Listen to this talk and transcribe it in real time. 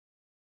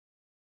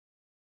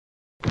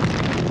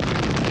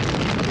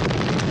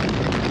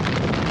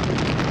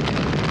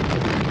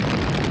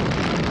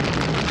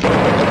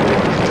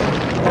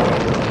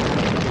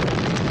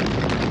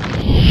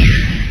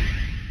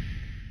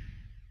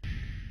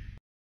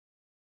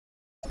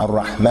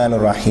الرحمن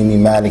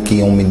الرحيم مالك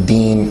يوم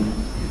الدين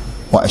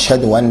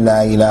وأشهد أن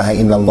لا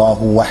إله إلا الله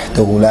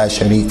وحده لا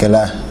شريك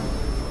له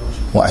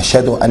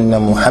وأشهد أن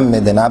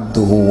محمدا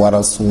عبده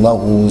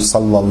ورسوله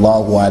صلى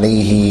الله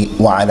عليه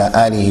وعلى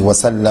آله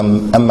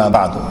وسلم أما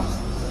بعد.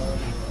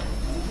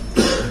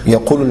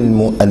 يقول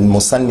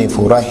المصنف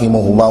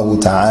رحمه الله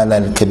تعالى: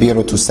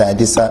 الكبيرة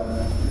السادسة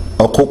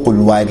حقوق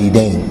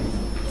الوالدين.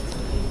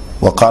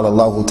 وقال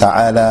الله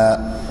تعالى: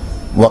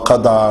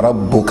 وقضى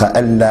ربك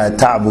ألا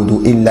تعبدوا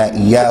إلا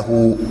إياه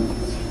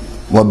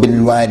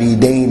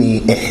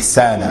وبالوالدين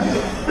إحسانا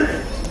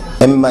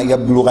إما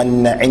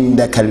يبلغن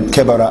عندك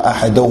الكبر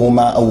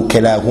أحدهما أو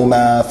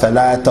كلاهما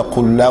فلا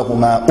تقل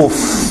لهما أف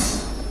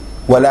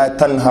ولا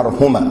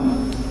تنهرهما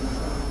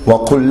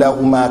وقل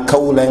لهما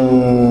قولا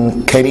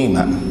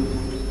كريما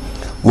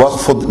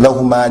واخفض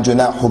لهما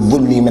جناح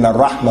الذل من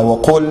الرحمة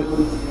وقل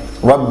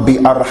رب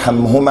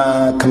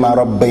أرحمهما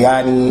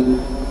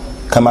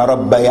كما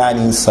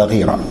ربياني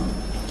صغيرا.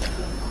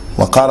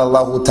 وقال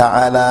الله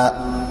تعالى: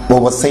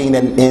 ووصينا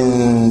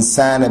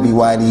الإنسان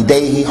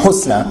بوالديه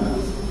حسنا.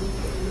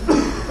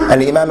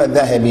 Al-Imam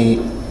al-Dhahabi,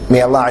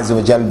 may Allah Azza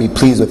wa Jal be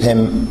pleased with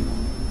him,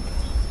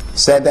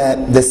 said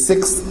that the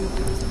sixth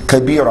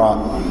kabira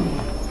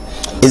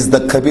is the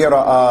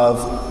kabira of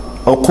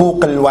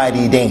uquq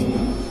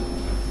al-walidain,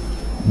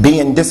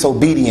 being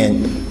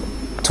disobedient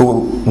to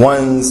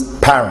one's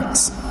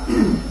parents.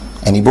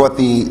 And he brought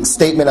the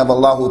statement of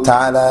Allah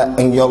Ta'ala: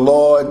 and your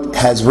Lord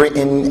has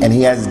written and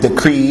He has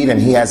decreed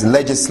and He has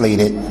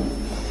legislated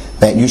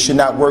that you should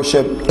not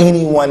worship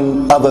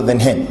anyone other than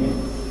Him,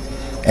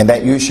 and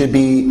that you should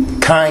be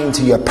kind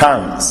to your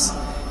parents,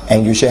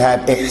 and you should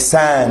have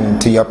ihsan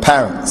to your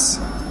parents.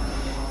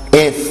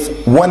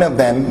 If one of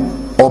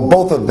them or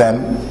both of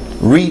them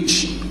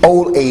reach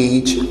old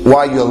age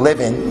while you're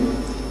living,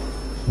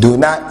 do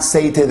not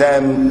say to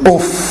them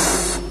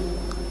 "uff,"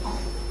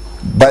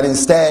 but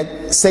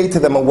instead say to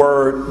them a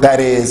word that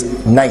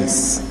is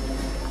nice.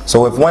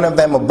 So if one of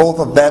them or both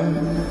of them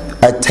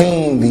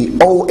attain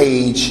the old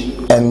age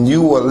and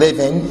you are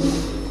living,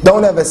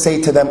 don't ever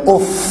say to them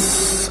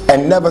 "uff"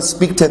 and never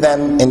speak to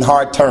them in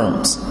hard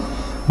terms,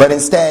 but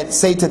instead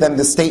say to them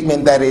the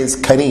statement that is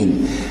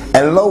kareem,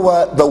 and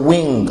lower the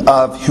wing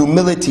of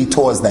humility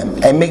towards them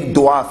and make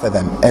dua for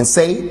them and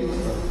say,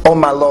 "Oh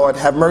my Lord,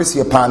 have mercy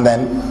upon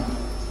them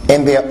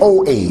in their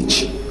old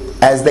age,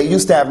 as they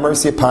used to have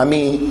mercy upon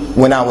me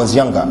when I was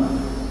younger."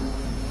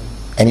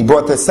 And he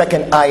brought the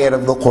second ayat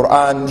of the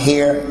Quran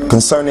here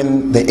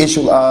concerning the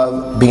issue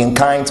of being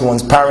kind to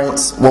one's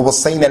parents.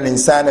 وَوَصَّيْنَا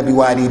الْإِنسَانَ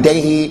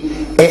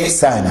بِوَالِدَيْهِ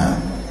إِحْسَانًا.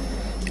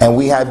 And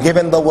we have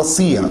given the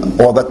wasiyah,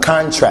 or the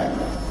contract.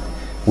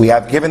 We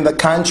have given the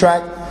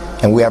contract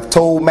and we have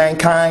told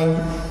mankind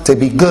to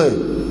be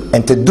good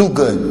and to do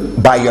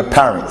good by your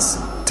parents,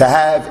 to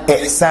have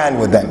ihsan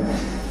with them.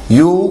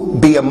 You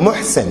be a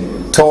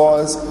muhsin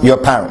towards your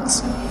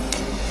parents.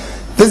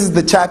 This is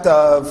the chapter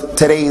of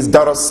today's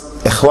dars,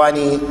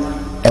 ikhwani,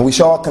 and we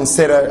should all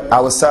consider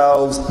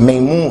ourselves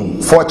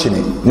maymoon,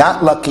 fortunate,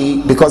 not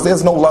lucky, because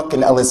there's no luck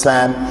in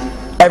al-Islam.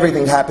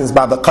 Everything happens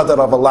by the qadr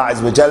of Allah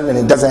Azza wa Jal, and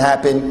it doesn't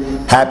happen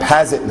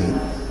haphazardly.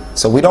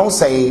 So we don't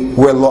say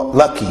we're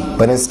lucky,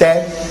 but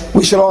instead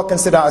we should all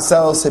consider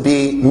ourselves to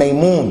be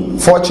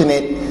maymoon,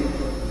 fortunate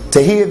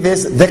to hear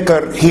this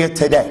dhikr here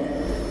today,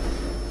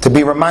 to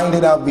be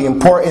reminded of the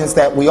importance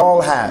that we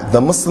all have, the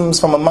Muslims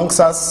from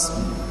amongst us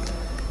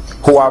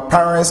who our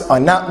parents are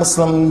not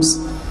Muslims,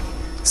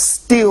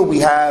 still we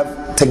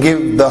have to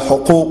give the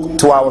huquq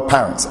to our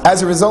parents.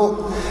 As a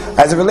result,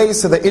 as it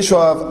relates to the issue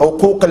of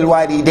uquq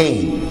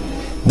al-walidain,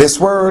 this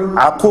word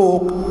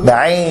aquq, the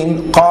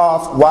ain,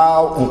 qaf,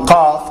 waw, and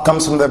qaf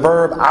comes from the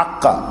verb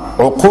aqqa,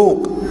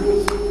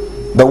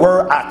 uquq. The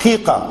word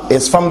aqiqah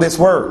is from this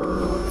word.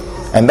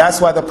 And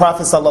that's why the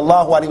Prophet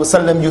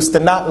ﷺ used to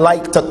not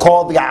like to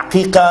call the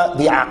aqiqah,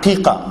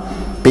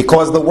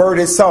 because the word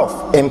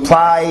itself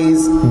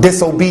implies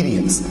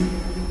disobedience.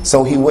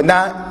 So he would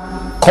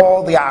not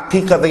call the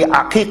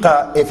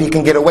aqiqah if he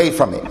can get away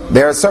from it.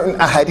 There are certain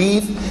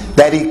hadeeth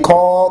that he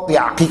called the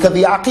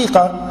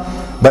aqiqah,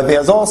 but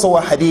there's also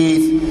a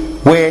hadith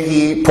where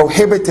he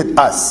prohibited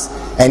us,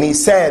 and he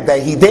said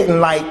that he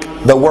didn't like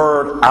the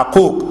word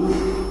aquq.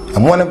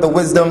 And one of the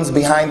wisdoms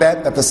behind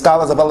that the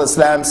scholars of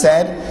al-Islam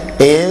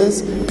said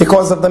is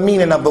because of the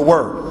meaning of the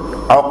word.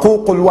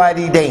 Uquq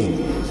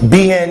al-walidain,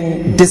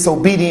 being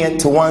disobedient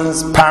to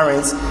one's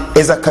parents,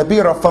 is a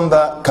kabira from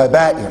the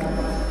kaba'ir.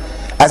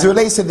 As it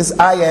relates to this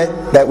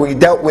ayat that we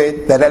dealt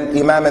with, that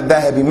Imam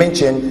al-Dhahabi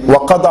mentioned,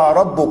 وَقَضَى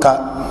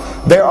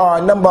رَبُّكَ, there are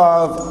a number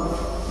of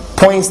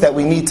points that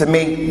we need to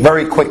make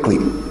very quickly.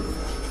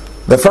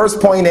 The first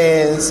point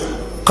is,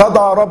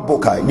 قَضَى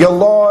رَبُّكَ, your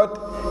Lord,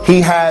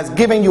 He has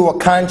given you a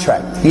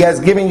contract. He has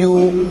given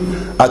you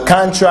a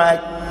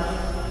contract.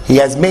 He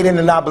has made it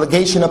an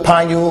obligation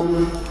upon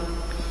you.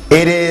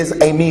 It is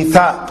a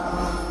mithaq.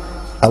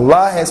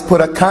 Allah has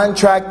put a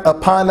contract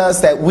upon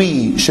us that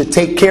we should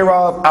take care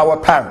of our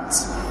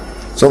parents.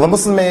 So the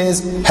Muslim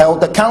is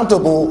held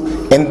accountable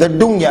in the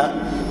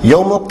dunya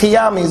Yawm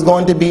al-Qiyamah is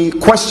going to be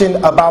questioned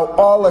about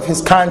all of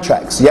his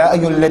contracts. Ya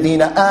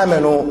ayyuhalladhina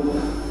amanu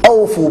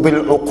awfu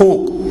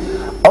bil-uquq,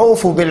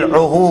 awfu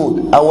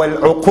bil-uhud, aw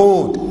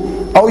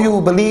al-uqud. Oh,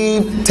 you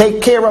believe,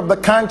 take care of the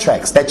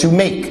contracts that you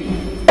make.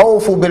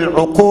 Awfu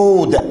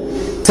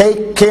bil-uqud.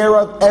 Take care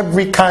of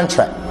every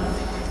contract.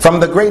 From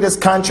the greatest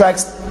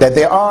contracts that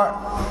there are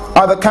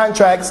the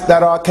contracts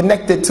that are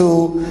connected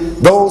to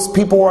those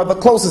people who are the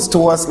closest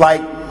to us,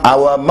 like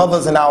our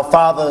mothers and our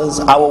fathers,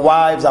 our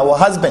wives, our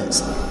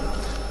husbands.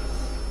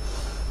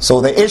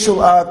 So the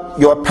issue of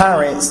your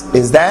parents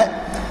is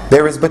that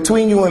there is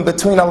between you and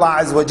between Allah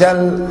Azza wa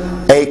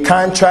Jal a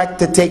contract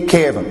to take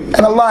care of them.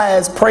 And Allah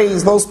has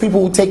praised those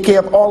people who take care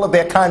of all of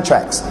their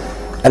contracts.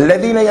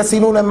 الَّذِينَ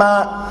يَصِلُونَ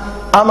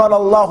مَا أَمَرَ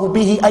اللَّهُ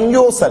بِهِ أَن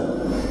يُوصَلْ.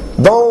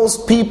 Those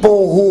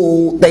people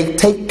who they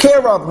take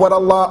care of what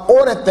Allah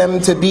ordered them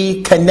to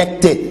be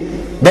connected.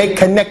 They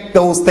connect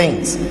those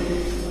things.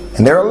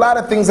 And there are a lot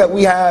of things that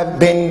we have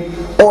been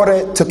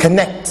ordered to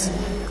connect.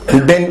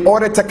 We've been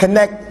ordered to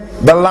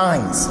connect the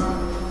lines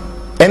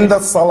in the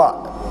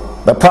salah.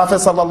 The Prophet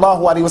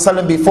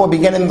ﷺ, before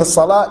beginning the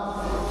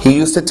salah, he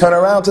used to turn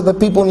around to the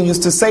people and he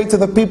used to say to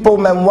the people,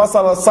 "Man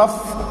wasala saf,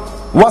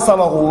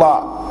 wasalahu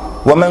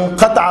Allah. Wa man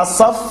qata'a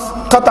saf,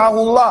 qata'ahu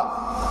Allah."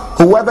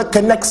 Whoever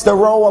connects the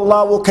row,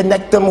 Allah will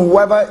connect them.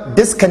 Whoever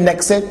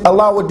disconnects it,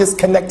 Allah will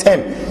disconnect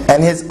him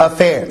and his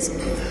affairs.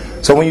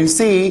 So when you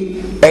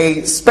see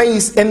a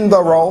space in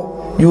the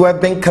row, you have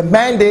been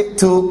commanded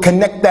to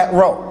connect that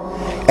row.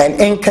 And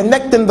in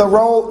connecting the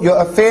row, your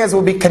affairs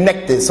will be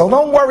connected. So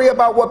don't worry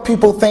about what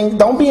people think.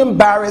 Don't be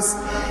embarrassed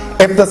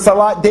if the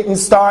salat didn't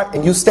start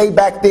and you stay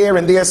back there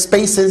and there are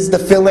spaces to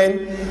fill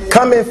in.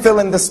 Come and fill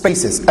in the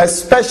spaces,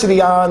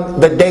 especially on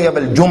the day of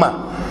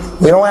al-Jum'ah.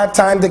 We don't have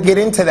time to get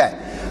into that.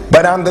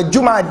 But on the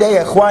Jum'ah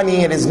day,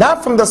 ikhwani, it is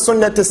not from the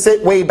Sunnah to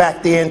sit way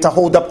back there and to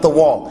hold up the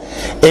wall.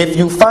 If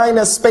you find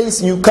a space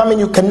and you come and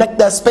you connect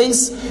that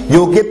space,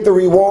 you'll get the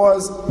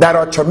rewards that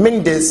are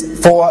tremendous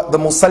for the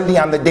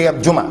musalli on the day of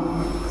Jum'ah.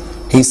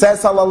 He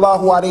says,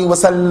 sallallahu alayhi wa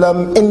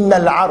sallam, "Inna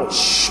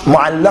al-arsh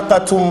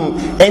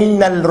mu'allaqatum,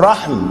 inna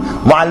al-rahm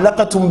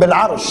mu'allaqatum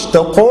bil-arsh.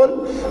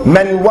 Taqul,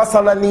 man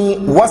wasalani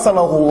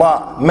wasalahu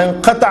Allah,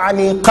 man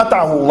qata'ani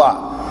qata'ahu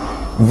Allah."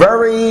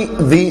 Verily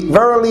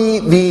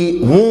the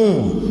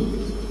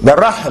womb, the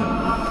rahm,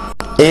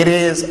 it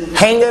is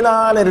hanging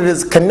on and it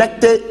is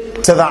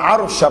connected to the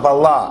arsh of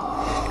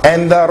Allah.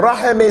 And the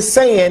rahm is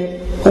saying,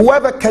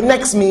 whoever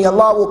connects me,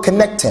 Allah will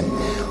connect him.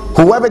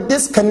 Whoever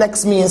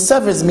disconnects me and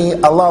severs me,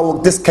 Allah will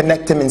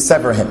disconnect him and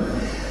sever him.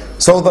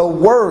 So the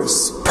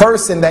worst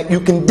person that you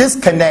can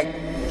disconnect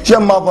is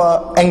your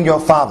mother and your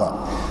father.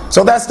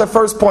 So that's the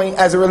first point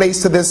as it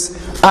relates to this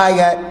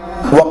ayat.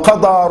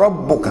 وَقَضَى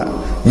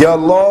رَبُّكَ. Your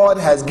Lord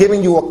has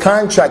given you a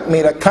contract,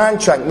 made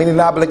an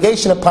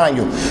obligation upon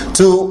you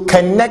to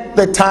connect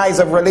the ties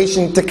of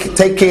relation to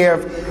take care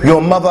of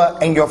your mother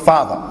and your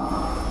father.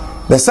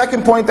 The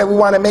second point that we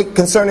want to make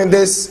concerning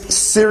this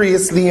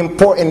seriously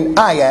important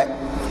ayat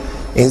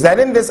is that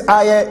in this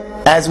ayat,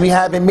 as we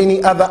have in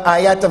many other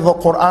ayat of the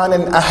Quran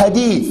and a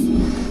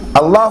hadeeth,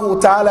 Allah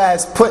Ta'ala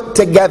has put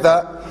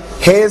together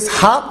His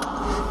haqq.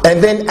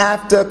 And then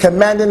after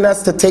commanding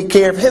us to take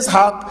care of His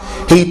haqq,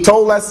 He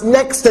told us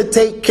next to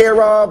take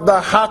care of the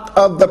haqq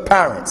of the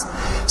parents.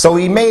 So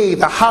He made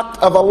the haqq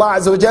of Allah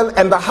Azza wa Jal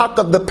and the haqq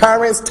of the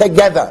parents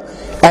together,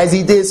 as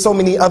He did so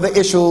many other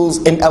issues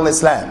in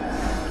al-Islam.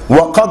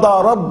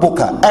 وَقَضَى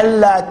رَبُّكَ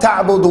أَلَّا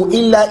تَعْبُدُوا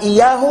إِلَّا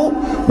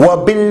إِيَّاهُ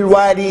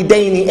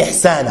وَبِالْوَالِدَيْنِ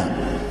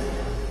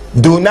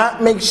إِحْسَانًا. Do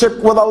not make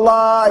shirk with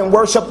Allah and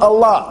worship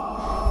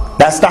Allah.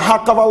 That's the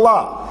haqq of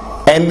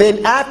Allah. And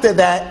then after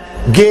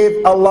that,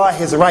 give Allah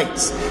His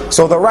rights.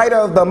 So the right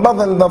of the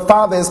mother and the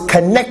father is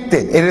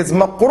connected. It is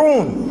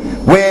maqroon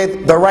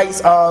with the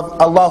rights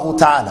of Allah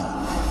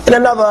Ta'ala. In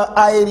another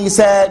ayat He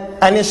said,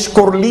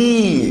 Anishkur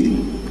li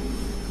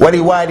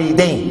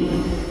waliwalidain.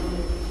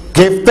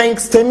 Give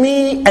thanks to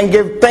me and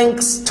give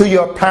thanks to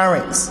your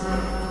parents.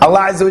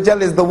 Allah Azza wa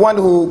Jalla is the one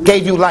who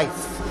gave you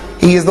life.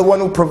 He is the one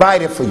who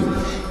provided for you.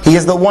 He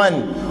is the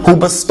one who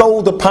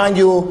bestowed upon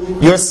you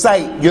your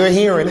sight, your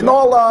hearing, and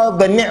all of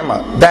the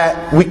ni'mah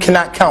that we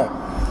cannot count.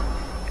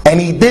 And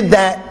He did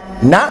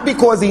that not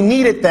because He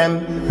needed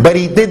them, but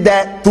He did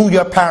that through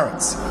your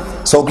parents.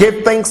 So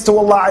give thanks to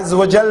Allah Azza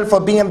wa Jal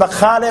for being the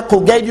Khaliq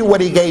who gave you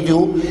what He gave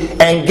you,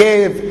 and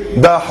give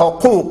the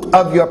huquq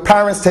of your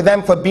parents to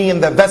them for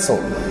being the vessel.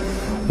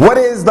 What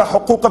is the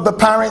huquq of the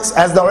parents,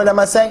 as the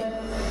ulama say?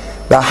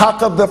 The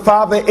haqq of the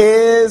father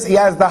is, he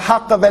has the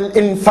haqq of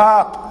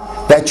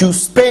al-infaq, that you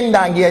spend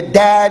on your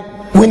dad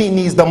when he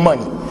needs the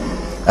money.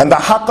 And the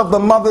haqq of the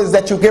mother is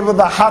that you give her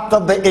the haqq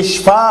of the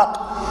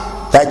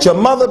ishfaq, that your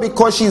mother,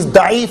 because she's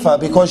da'ifa,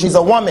 because she's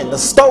a woman,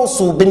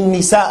 istawsu bin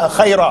nisa'a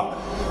khayra.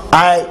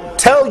 I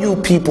tell you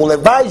people,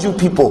 advise you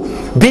people,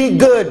 be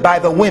good by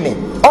the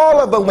women, all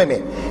of the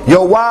women,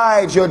 your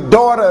wives, your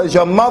daughters,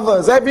 your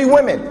mothers, every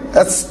woman.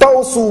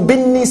 Istawsu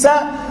bin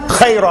nisa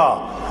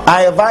khayra.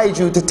 I advise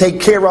you to take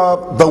care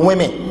of the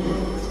women.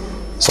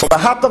 So the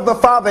haqq of the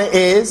father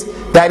is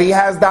that he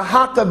has the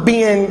haqq of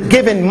being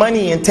given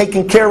money and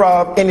taken care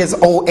of in his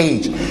old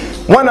age.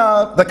 One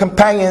of the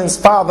companions'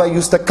 father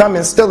used to come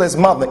and steal his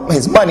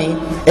money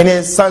in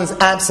his son's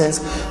absence.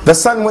 The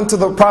son went to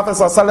the Prophet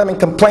ﷺ and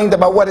complained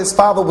about what his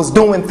father was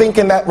doing,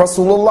 thinking that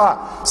Rasulullah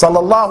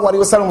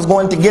ﷺ was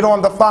going to get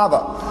on the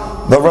father.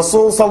 The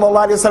Rasul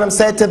ﷺ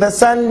said to the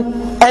son,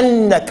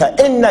 innaka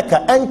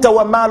anta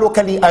wa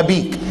maluka li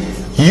abik.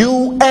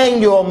 You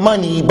and your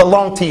money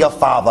belong to your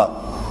father.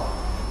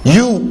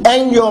 You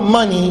and your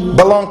money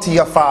belong to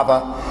your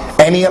father.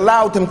 And he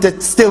allowed him to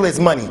steal his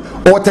money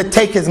or to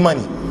take his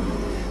money.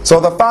 So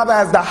the father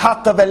has the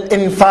haqq of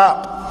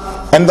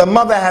al-infaq and the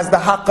mother has the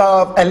haqq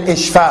of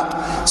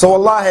al-ishfaq. So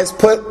Allah has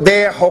put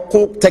their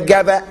huquq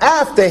together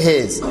after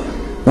his.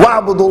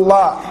 وَعْبُدُوا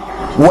اللَّهِ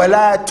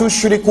وَلَا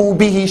تُشْرِكُوا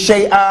بِهِ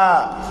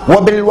شَيْئًا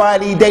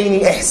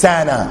وَبِالْوَالِدَيْنِ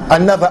إِحْسَانًا.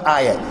 Another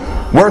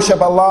ayat.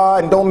 Worship Allah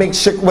and don't make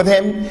shirk with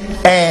Him,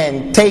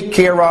 and take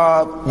care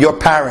of your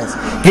parents.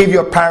 Give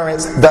your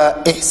parents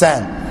the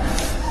ihsan.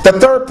 The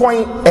third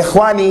point,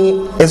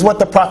 ikhwani, is what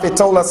the Prophet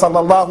told us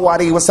sallallahu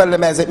alaihi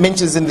wasallam, as it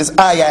mentions in this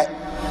ayat.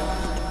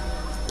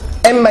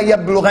 إِمَّا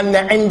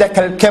يَبْلُغَنَّ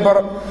عِنْدَكَ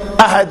الْكِبْرِ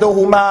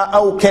أَحَدُهُمَا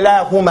أَوْ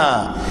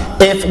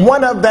كِلَاهُمَا. If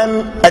one of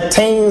them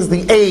attains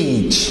the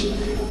age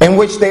in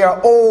which they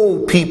are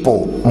old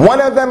people, one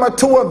of them or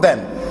two of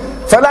them,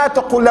 فَلَا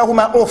تَقُلْ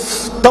لَهُمَا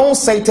أُفْ. Don't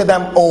say to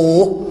them,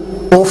 oh,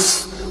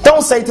 uff.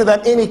 Don't say to them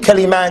any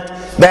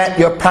kalimat that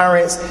your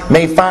parents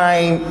may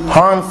find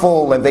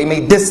harmful and they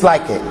may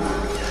dislike it.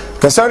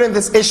 Concerning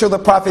this issue, the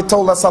Prophet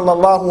told us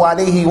sallallahu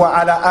alayhi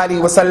wa ala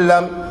alihi wa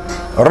sallam,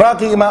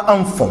 رَغِمَ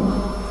أَنْفٌ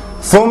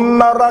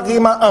ثُمَّ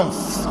رَغِمَ أَنْفٌ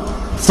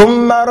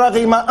ثُمَّ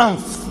رَغِمَ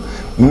أَنْفٌ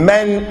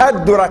مَنْ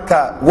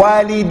أَدْرَكَ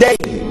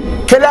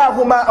وَالِدَيْهِ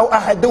كِلَاهُمَا أَوْ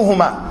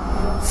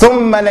أَحَدُهُمَا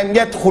ثُمَّ لَنْ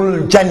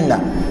يَدْخُلْ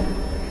الْجَنَّةِ.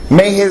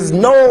 May his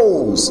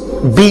nose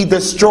be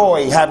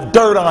destroyed, have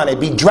dirt on it,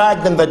 be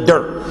dragged in the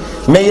dirt.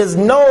 May his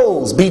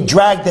nose be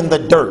dragged in the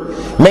dirt.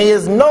 May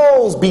his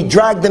nose be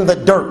dragged in the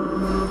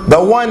dirt. The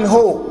one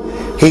who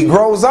he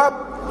grows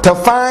up to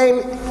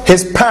find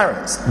his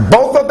parents,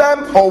 both of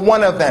them or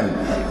one of them,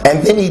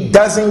 and then he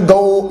doesn't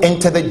go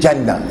into the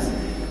Jannah.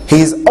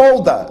 He's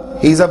older,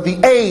 he's of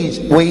the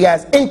age where he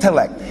has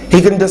intellect.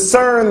 He can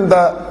discern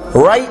the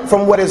right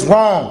from what is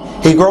wrong.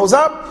 He grows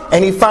up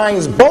and he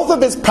finds both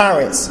of his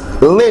parents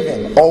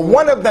living, or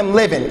one of them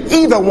living,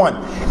 either one,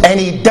 and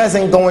he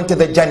doesn't go into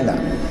the Jannah.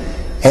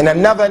 In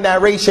another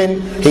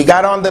narration, he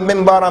got on the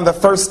minbar on the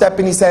first step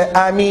and he said,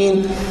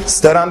 Ameen.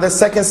 Stood on the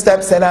second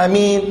step, said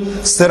Ameen.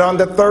 Stood on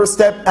the third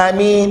step,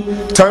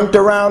 Ameen. Turned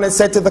around and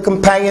said to the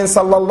companion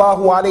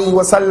sallallahu alayhi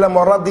wa sallam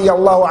wa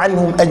radiyallahu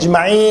anhum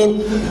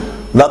ajma'een,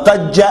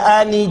 لَقَدْ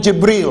جَاءَنِي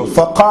جِبْرِيلٌ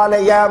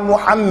فَقَالَ يَا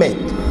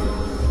مُحَمَّدٌ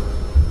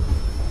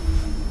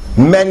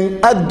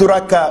من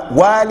أدرك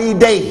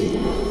والديه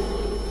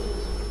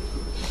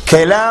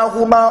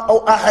كلاهما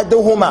أو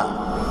أحدهما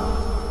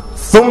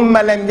ثم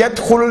لم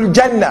يدخل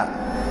الجنة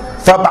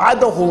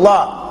فابعده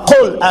الله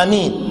قل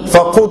آمين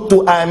فقلت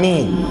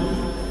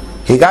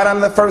آمين. He got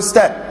on the first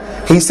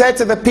step. He said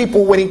to the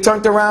people when he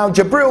turned around,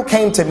 Jibril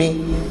came to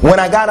me when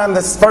I got on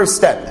this first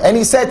step, and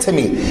he said to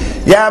me,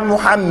 Ya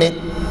Muhammad,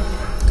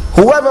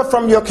 whoever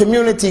from your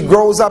community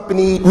grows up and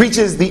he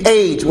reaches the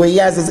age where he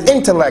has his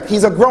intellect,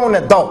 he's a grown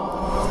adult,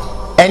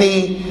 and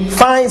he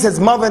finds his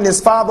mother and his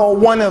father, or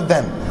one of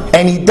them,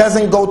 and he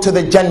doesn't go to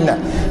the Jannah,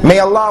 may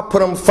Allah put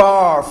him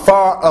far,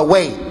 far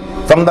away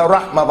from the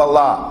rahmah of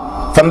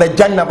Allah, from the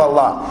Jannah of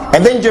Allah.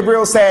 And then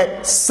Jibril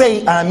said,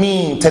 say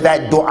Ameen to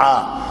that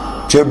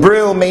dua.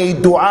 Jibril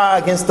made dua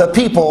against the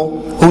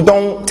people who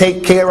don't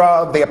take care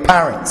of their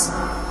parents.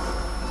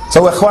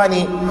 So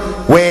ikhwani,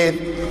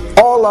 with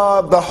all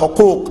of the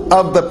huquq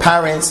of the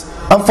parents,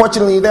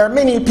 unfortunately there are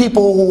many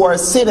people who are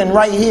sitting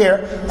right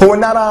here who are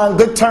not on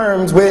good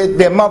terms with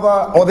their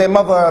mother or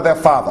their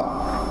father.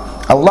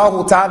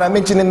 Allah Ta'ala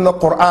mentioned in the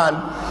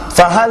Quran,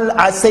 فَهَلْ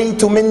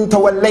عَسَيْتُمْ إِن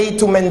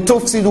تَوَلَّيْتُمْ أَن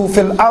تُفْسِدُوا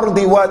فِي الْأَرْضِ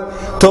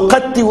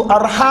وَتُقَطِّعُوا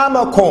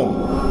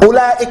أَرْحَامَكُمْ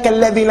أُولَٰئِكَ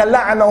الَّذِينَ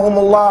لَعَنَهُمُ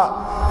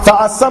اللَّهُ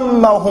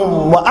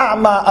فَأَصَمَّهُمْ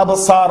وَأَعْمَى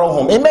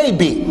أَبْصَارَهُمْ. It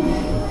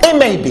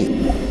may be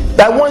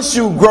that once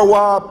you grow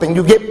up and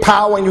you get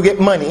power and you get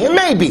money, it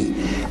may be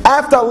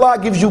after Allah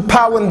gives you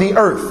power in the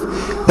earth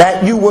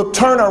that you will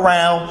turn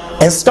around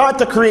and start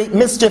to create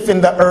mischief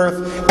in the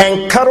earth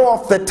and cut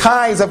off the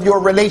ties of your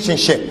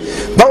relationship.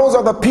 Those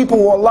are the people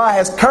who Allah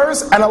has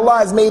cursed, and Allah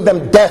has made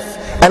them deaf,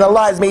 and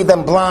Allah has made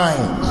them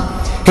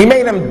blind. He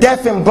made them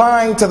deaf and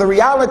blind to the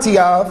reality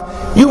of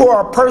you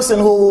are a person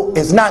who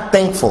is not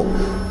thankful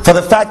for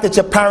the fact that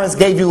your parents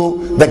gave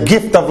you the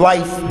gift of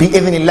life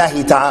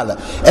bi-idhnillahi ta'ala.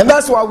 And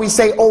that's why we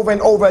say over and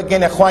over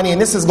again, ikhwani,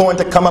 and this is going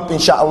to come up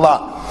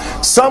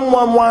inshallah.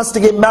 Someone wants to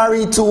get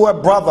married to a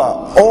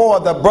brother, or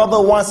the brother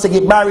wants to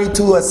get married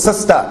to a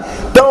sister.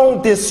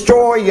 Don't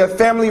destroy your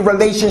family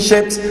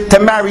relationships to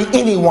marry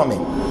any woman.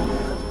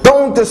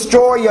 Don't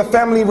destroy your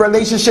family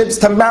relationships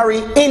to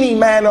marry any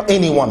man or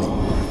any woman.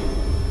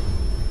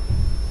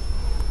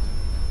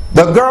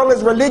 The girl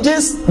is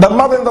religious, the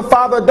mother and the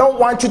father don't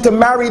want you to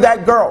marry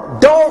that girl.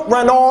 Don't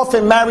run off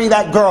and marry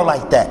that girl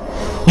like that.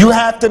 You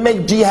have to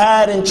make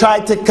jihad and try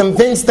to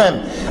convince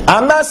them.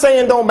 I'm not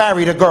saying don't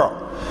marry the girl.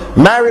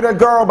 Marry the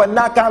girl, but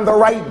knock on the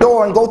right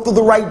door and go through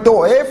the right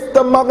door. If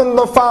the mother and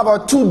the father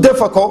are too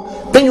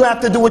difficult, then you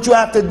have to do what you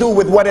have to do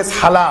with what is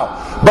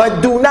halal. But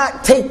do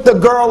not take the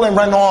girl and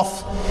run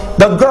off.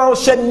 The girl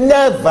should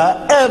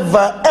never,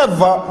 ever,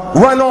 ever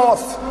run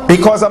off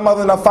because her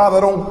mother and her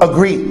father don't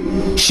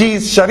agree.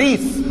 She's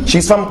Sharif,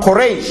 she's from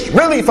Quraysh,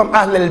 really from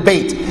Ahl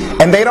al-Bayt.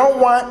 And they don't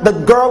want the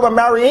girl to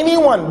marry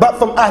anyone but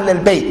from Ahl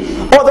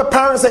al-Bayt. Or the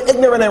parents are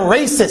ignorant and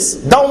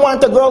racist, don't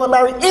want the girl to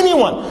marry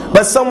anyone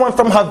but someone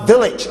from her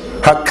village,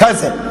 her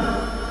cousin.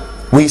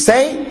 We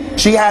say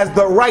she has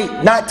the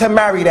right not to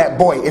marry that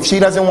boy if she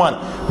doesn't want.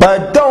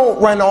 But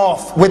don't run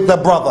off with the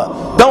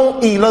brother.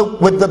 Don't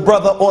elope with the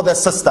brother or the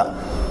sister.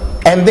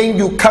 And then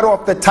you cut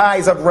off the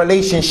ties of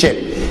relationship.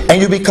 And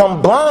you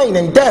become blind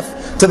and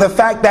deaf to the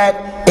fact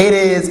that it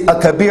is a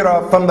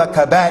kabira from the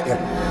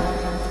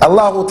kaba'ir.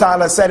 Allah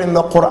Ta'ala said in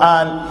the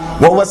Quran,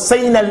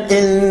 وَوَصَّيْنَا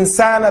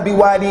الْإِنسَانَ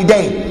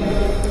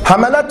بِوَالِدَيْهِ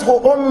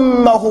حَمَلَتْهُ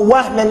أُمَّهُ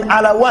وَهْنًا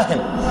عَلَى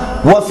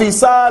وَهْنٍ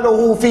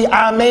وَفِصَالُهُ فِي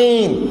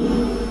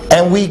عَامَيْنِ.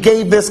 And we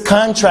gave this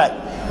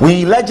contract,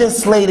 we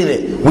legislated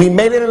it, we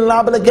made it an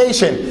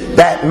obligation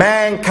that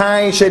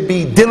mankind should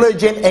be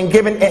diligent and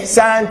giving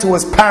ihsan to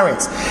his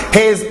parents.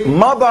 His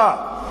mother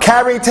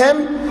carried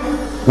him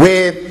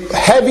with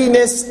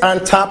heaviness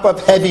on top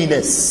of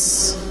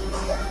heaviness,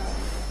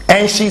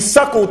 and she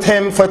suckled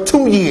him for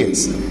 2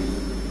 years.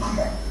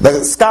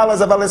 The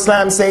scholars of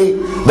al-Islam say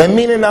the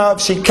meaning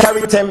of she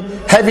carried him,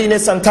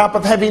 heaviness on top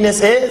of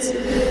heaviness, is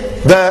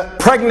the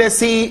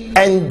pregnancy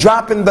and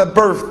dropping the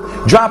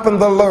birth, dropping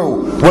the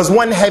load was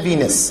one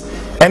heaviness.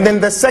 And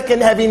then the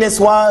second heaviness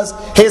was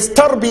his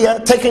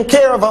tarbiyah, taking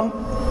care of him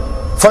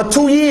for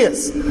 2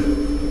 years.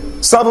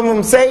 Some of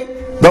them say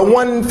the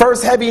one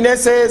first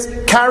heaviness is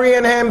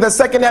carrying him, the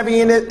second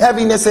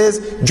heaviness is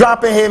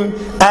dropping him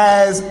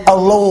as a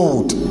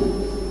load.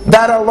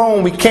 That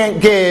alone we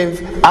can't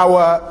give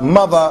our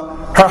mother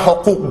her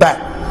huquq back.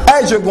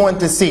 As you're going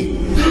to see.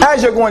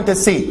 As you're going to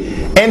see.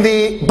 In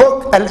the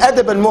book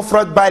Al-Adab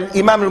al-Mufrad by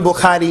Imam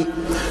al-Bukhaari,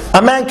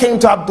 a man came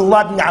to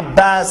Abdullah ibn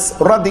Abbas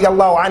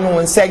radiyallahu anhu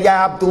and said,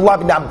 Ya Abdullah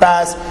ibn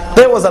Abbas,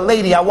 there was a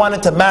lady, I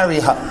wanted to marry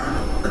her.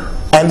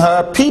 And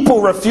her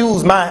people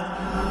refused my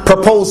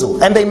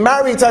proposal. And they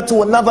married her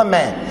to another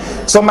man.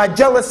 So my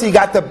jealousy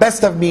got the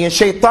best of me and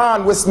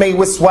shaitan made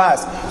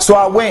s.w.t. So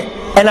I went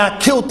and I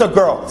killed the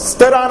girl.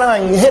 Stood on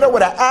her and hit her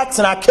with an axe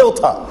and I killed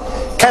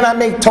her. Can I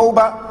make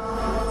tawbah?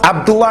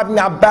 Abdullah ibn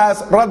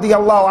Abbas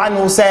radiyallahu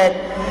anhu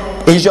said,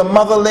 is your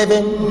mother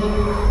living?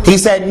 He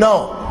said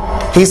no.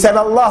 He said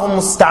Allahu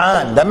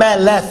musta'an. The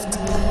man left.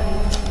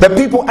 The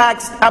people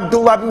asked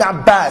Abdullah ibn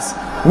Abbas,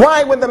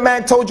 why when the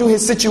man told you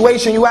his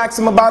situation you asked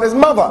him about his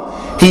mother?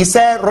 He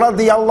said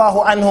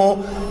radiyallahu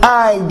anhu,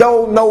 I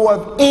don't know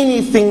of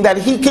anything that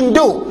he can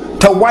do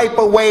to wipe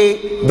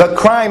away the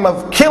crime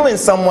of killing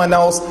someone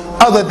else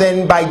other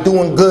than by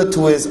doing good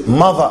to his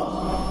mother.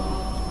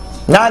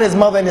 Not his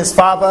mother and his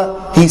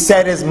father, he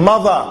said his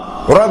mother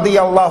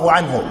radiyallahu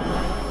anhu.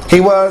 He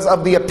was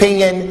of the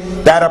opinion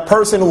that a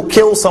person who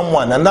kills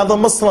someone, another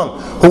Muslim,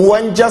 who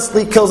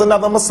unjustly kills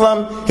another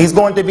Muslim, he's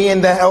going to be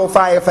in the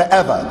hellfire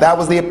forever. That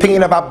was the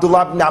opinion of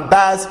Abdullah ibn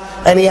Abbas,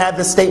 and he had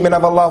the statement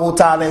of Allah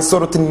Ta'ala in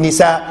Surah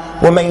An-Nisa,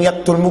 وَمَنْ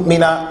يَقْتُلْ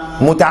مُؤْمِنًا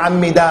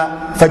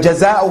مُتَعَمِّدًا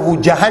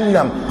فَجَزَاؤُهُ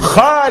جَهَنَّمْ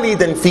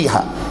خَالِدًا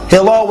فِيهَا.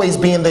 He'll always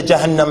be in the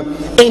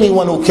Jahannam,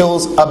 anyone who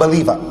kills a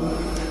believer.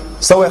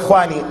 So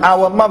ikhwani,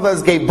 our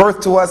mothers gave birth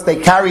to us, they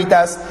carried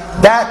us.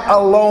 That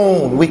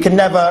alone, we can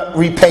never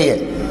repay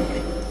it.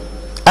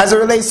 As it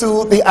relates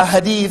to the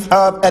hadeeth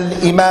of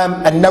al-Imam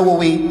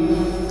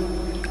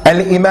al-Nawawi,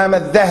 al-Imam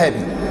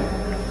al-Dhahabi,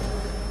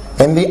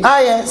 and the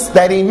ayahs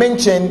that he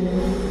mentioned,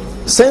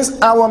 since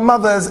our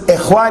mothers,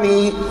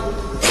 ikhwani,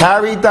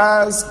 carried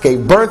us,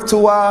 gave birth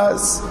to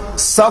us,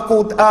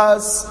 suckled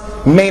us,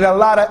 made a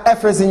lot of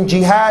efforts in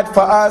jihad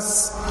for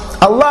us,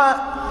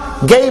 Allah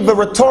gave a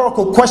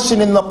rhetorical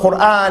question in the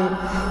Quran,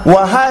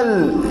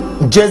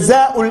 وَهَلْ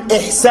جَزَاءُ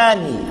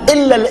الْإِحْسَانِ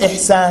إِلَّا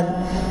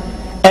الْإِحْسَانِ.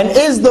 And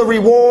is the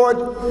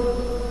reward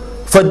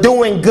for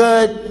doing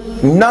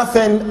good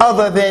nothing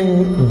other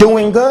than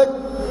doing good?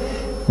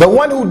 The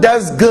one who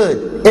does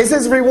good, is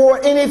his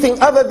reward anything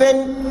other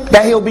than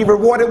that he'll be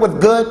rewarded with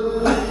good?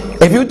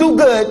 If you do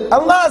good,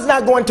 Allah is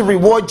not going to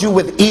reward you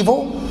with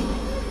evil.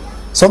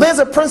 So there's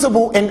a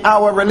principle in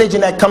our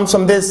religion that comes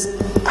from this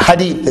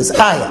hadith, this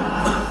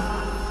ayah.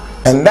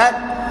 And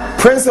that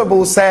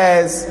principle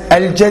says,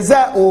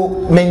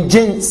 al-jaza'u min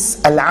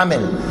jins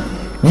al-amal.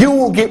 You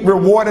will get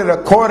rewarded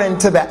according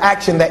to the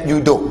action that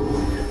you do.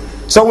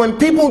 So when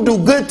people do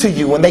good to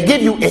you, when they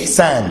give you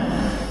ihsan,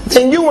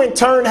 then you in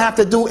turn have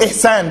to do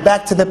ihsan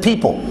back to the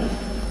people.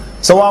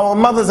 So our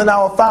mothers and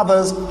our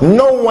fathers,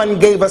 no one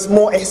gave us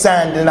more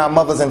ihsan than our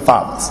mothers and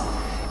fathers.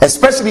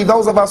 Especially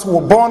those of us who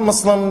were born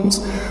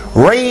Muslims,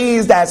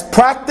 raised as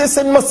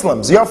practicing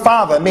Muslims. Your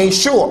father made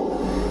sure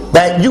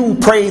that you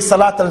prayed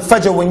Salat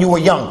al-Fajr when you were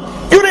young.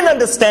 You didn't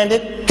understand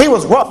it. He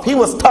was rough, he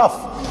was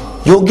tough.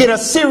 You'll get a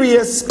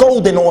serious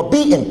scolding or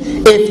beating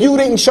if you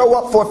didn't show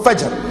up for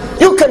Fajr.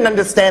 You couldn't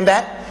understand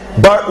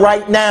that. But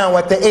right now,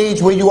 at the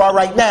age where you are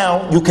right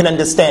now, you can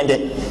understand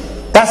it.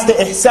 That's the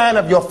ihsan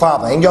of your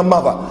father and your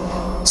mother.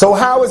 So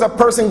how is a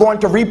person going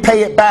to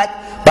repay it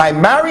back? By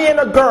marrying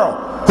a girl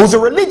who's a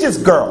religious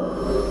girl,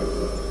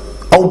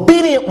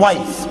 obedient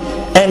wife,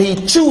 and he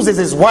chooses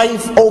his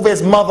wife over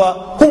his mother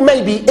who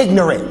may be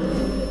ignorant.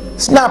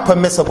 It's not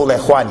permissible,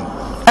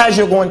 ikhwani, as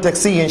you're going to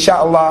see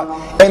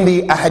inshallah in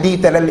the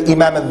hadeeth that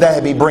Imam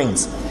al-Dhahabi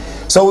brings.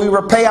 So we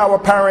repay our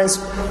parents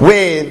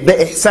with the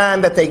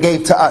ihsan that they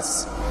gave to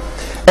us.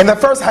 In the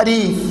first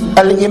hadith,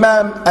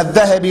 al-Imam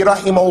al-Dhahabi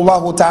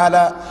rahimahullah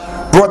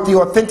ta'ala brought the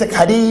authentic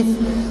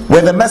hadith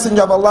where the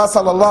Messenger of Allah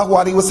sallallahu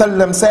alaihi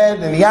wasallam said,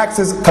 and he asked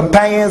his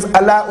companions,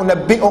 "Ala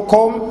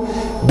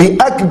unabbi'ukum bi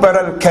akbar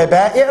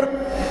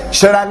al-kaba'ir?"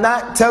 Should I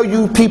not tell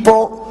you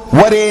people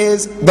what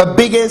is the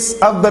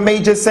biggest of the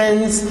major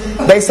sins?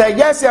 They said,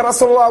 "Yes, ya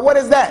Rasulullah, what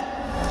is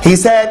that?" He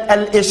said,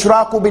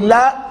 "Al-ishraku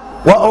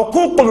billah wa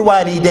uququl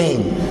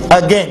walidain."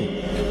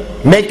 Again,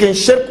 making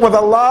shirk with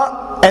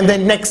Allah, and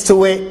then next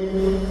to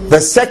it, the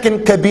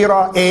second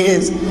kabira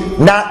is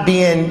not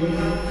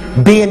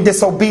being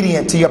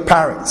disobedient to your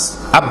parents.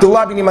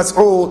 Abdullah bin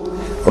Mas'ud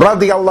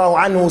radiyallahu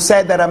anhu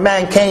said that a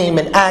man came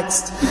and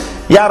asked,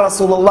 "Ya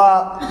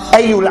Rasulullah,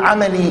 ayyul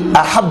amali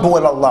ahabbu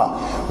ila Allah?"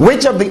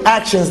 Which of the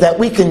actions that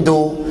we can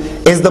do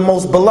is the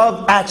most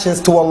beloved actions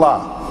to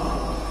Allah?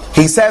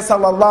 He says,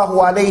 sallallahu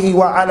alayhi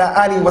wa ala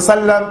alihi wa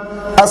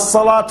sallam,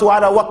 as-salatu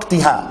ala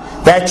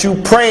waqtiha, that you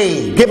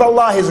pray, give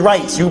Allah His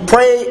rights, you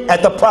pray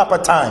at the proper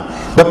time,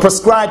 the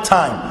prescribed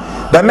time.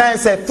 The man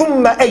said,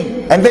 thumma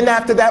ay, and then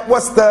after that,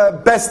 what's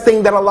the best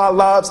thing that Allah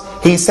loves?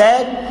 He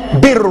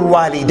said, birrul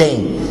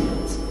walidain.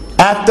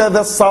 After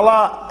the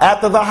salah,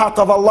 after the haqq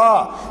of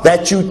Allah,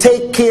 that you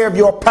take care of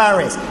your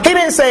parents. He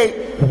didn't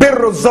say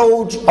birrul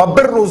zawj or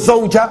birrul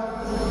zawja.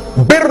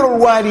 Birrul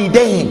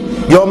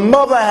walidain. Your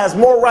mother has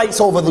more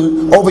rights over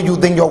you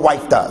than your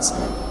wife does.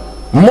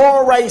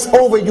 More rights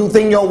over you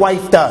than your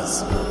wife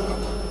does.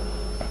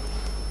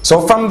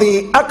 So from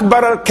the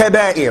akbar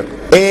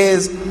al-kaba'ir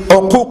is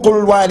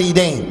uququl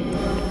walidain.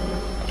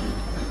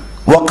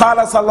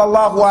 وقال صلى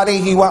الله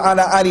عليه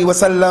وعلى آله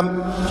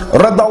وسلم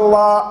رضى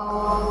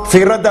الله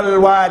في رضى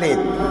الوالد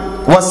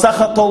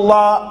وسخط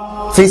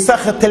الله في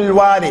سخط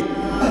الوالد.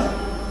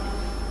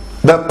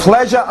 The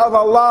pleasure of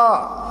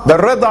Allah, the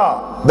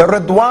rida, the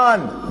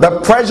ridwan, the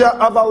pleasure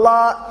of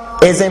Allah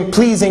is in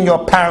pleasing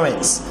your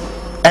parents,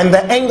 and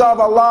the anger of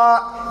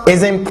Allah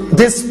is in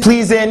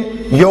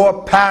displeasing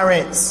your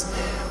parents.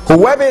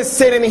 Whoever is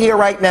sitting here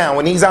right now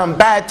and he's on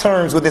bad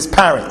terms with his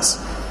parents,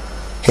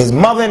 his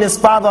mother and his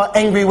father are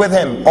angry with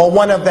him, or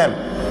one of them,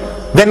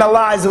 then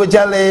Allah Azza wa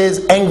Jalla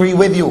is angry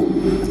with you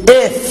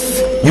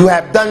if you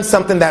have done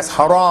something that's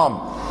haram.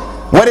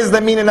 What is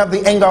the meaning of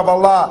the anger of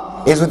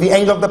Allah? Is with the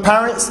anger of the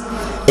parents?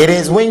 It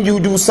is when you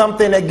do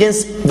something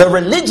against the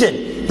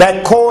religion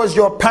that caused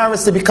your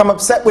parents to become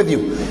upset with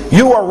you.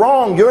 You are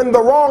wrong, you're in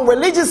the wrong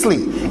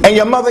religiously, and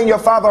your mother and your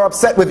father are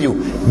upset with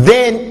you.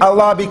 Then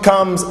Allah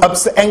becomes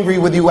angry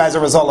with you as a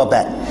result of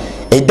that.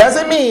 It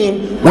doesn't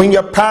mean when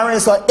your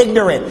parents are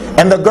ignorant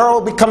and the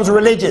girl becomes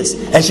religious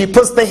and she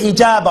puts the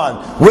hijab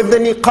on with the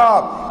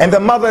niqab and the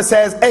mother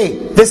says, "Hey,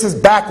 this is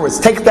backwards,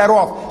 take that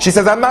off." She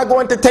says, "I'm not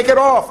going to take it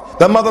off."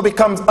 The mother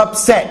becomes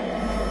upset.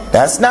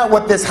 That's not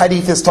what this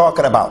hadith is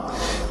talking about.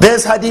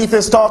 This hadith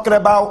is talking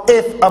about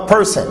if a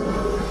person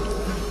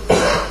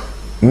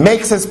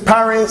makes his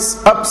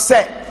parents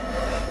upset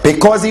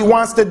because he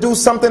wants to do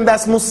something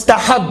that's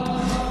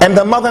mustahab and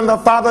the mother and the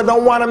father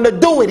don't want him to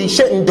do it, he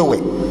shouldn't do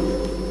it.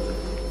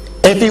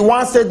 If he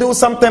wants to do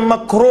something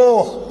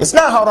makruh, it's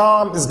not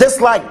haram, it's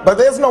disliked, but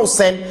there's no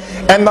sin,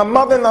 and the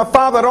mother and the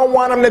father don't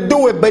want him to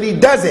do it, but he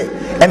does it,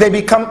 and they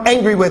become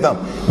angry with him,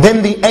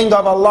 then the anger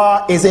of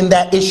Allah is in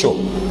that issue.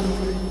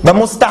 The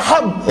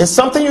mustahab is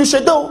something you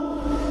should do.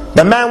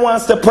 The man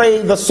wants to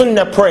pray the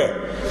Sunnah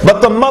prayer,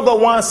 but the mother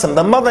wants him,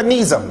 the mother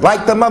needs him,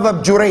 like the mother of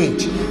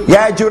Jurayj.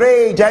 Ya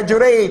Jurayj, Ya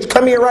Jurayj,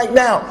 come here right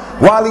now.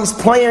 While he's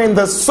playing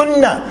the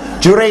Sunnah,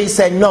 Jurayj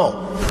said,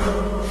 "No,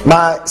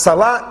 my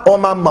salat or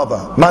my mother,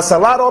 my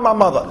salat or my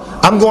mother,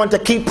 I'm going to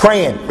keep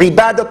praying.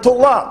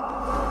 Ibadatullah."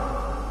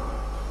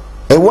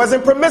 It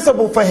wasn't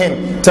permissible for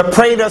him to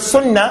pray the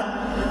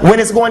Sunnah when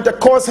it's going to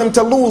cause him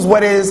to lose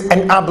what is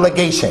an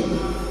obligation.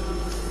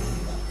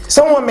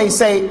 Someone may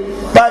say,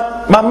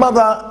 "But my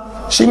mother,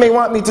 she may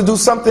want me to do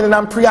something and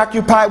I'm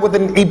preoccupied with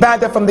an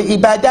ibadah from the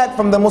ibadat,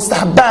 from the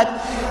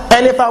mustahabbat,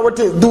 and if I were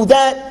to do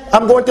that,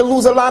 I'm going to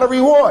lose a lot of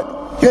reward."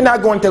 You're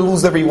not going to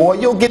lose the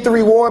reward. You'll get the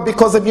reward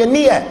because of your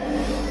niyyah.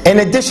 In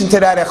addition to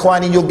that,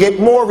 ikhwani, you'll get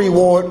more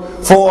reward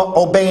for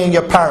obeying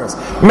your parents.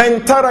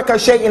 Man taraka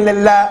shay'in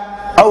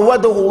lillah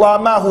awadahu Allah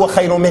ma huwa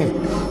khayru min.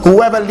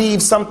 Whoever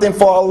leaves something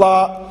for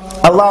Allah,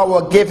 Allah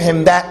will give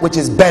him that which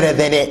is better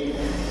than it.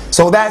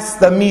 So that's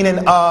the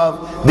meaning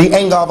of the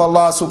anger of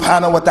Allah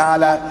subhanahu wa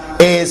ta'ala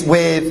is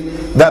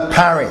with the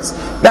parents.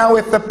 Now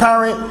if the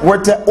parent were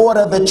to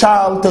order the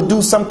child to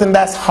do something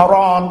that's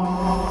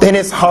haram, then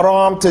it's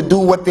haram to do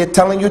what they're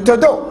telling you to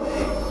do.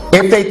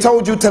 If they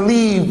told you to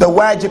leave the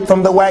wajib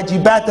from the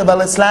wajibat of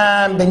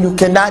al-Islam, then you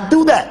cannot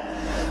do that.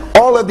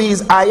 All of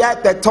these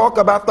ayat that talk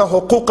about the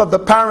huquq of the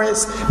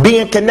parents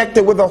being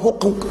connected with the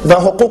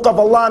huquq of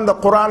Allah in the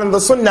Quran and the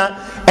Sunnah,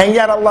 and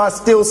yet Allah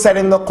still said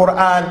in the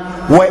Quran,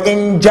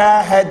 وَإِن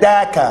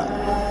جَاهَدَاكَ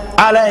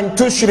عَلَى أَن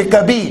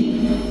تُشْرِكَ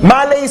بِي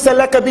مَا لَيْسَ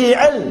لَكَ بِهِ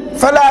عِلْمٍ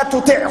فَلَا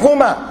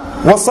تُطِعْهُمَا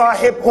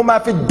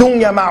وَصَاحِبْهُمَا فِي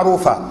الدُّنْيَا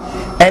مَعْرُوفًا.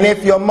 And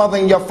if your mother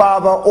and your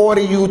father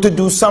order you to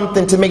do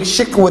something to make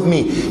shirk with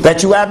me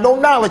that you have no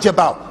knowledge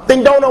about,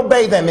 then don't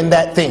obey them in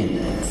that thing,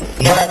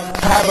 but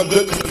have a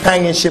good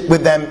companionship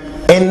with them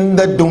in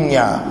the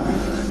dunya.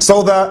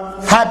 So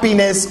the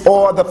happiness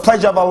or the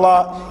pleasure of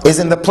Allah is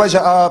in the pleasure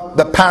of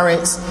the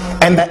parents,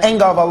 and the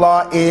anger of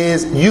Allah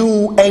is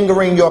you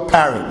angering your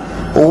parent.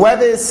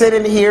 Whether it's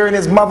sitting here and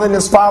his mother and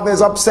his father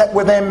is upset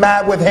with him,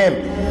 mad with him,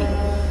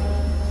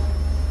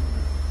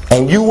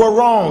 and you were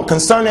wrong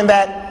concerning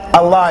that,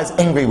 Allah is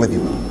angry with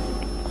you.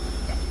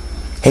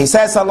 He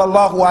says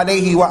sallallahu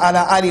alayhi wa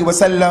ala alihi wa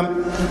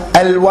sallam,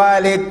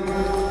 al-walid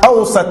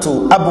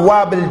awsatu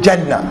abwab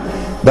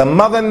al-jannah. The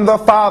mother and the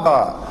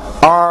father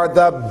are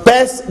the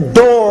best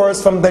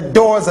doors from the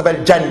doors of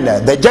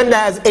al-Jannah. The Jannah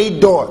has 8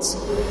 doors.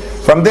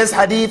 From this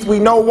hadith we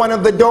know one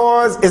of the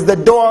doors is the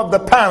door of the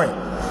parent.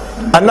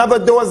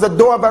 Another door is the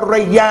door of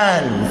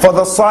al-Rayyan for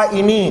the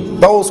Sa'imeen,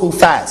 those who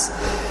fast.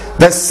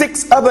 The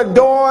 6 other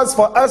doors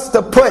for us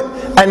to put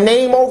a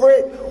name over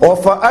it, or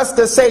for us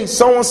to say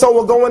so and so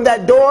will go in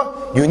that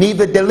door, you need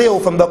the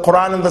dalil from the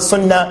Quran and the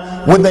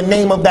Sunnah with the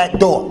name of that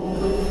door.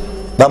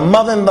 The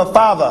mother and the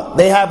father,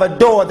 they have a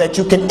door that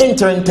you can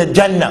enter into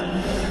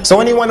Jannah.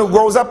 So anyone who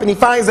grows up and he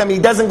finds them, he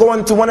doesn't go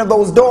into one of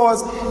those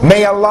doors,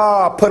 may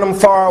Allah put him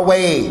far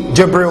away,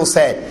 Jibril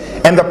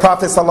said. And the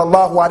Prophet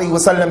sallallahu alaihi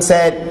wasallam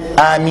said,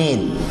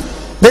 Ameen.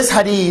 This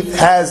hadith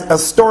has a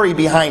story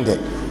behind it.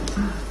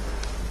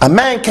 A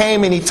man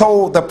came and he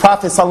told the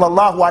Prophet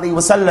sallallahu alaihi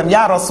wasallam,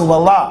 Ya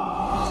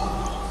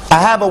Rasulullah, I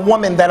have a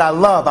woman that I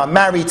love, I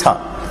married her,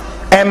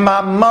 and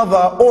my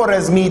mother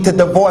orders me to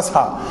divorce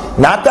her.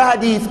 Not the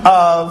hadith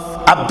of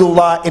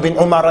Abdullah ibn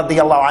Umar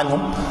radiallahu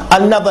anhu,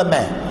 another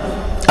man.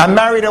 I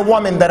married a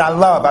woman that I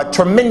love, I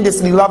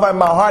tremendously love her, and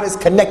my heart is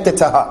connected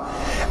to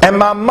her, and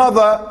my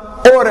mother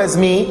orders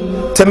me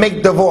to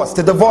make divorce,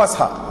 to divorce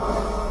her.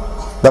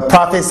 The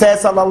Prophet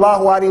says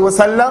sallallahu alaihi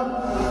wasallam,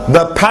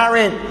 the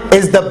parent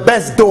is the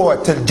best door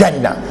to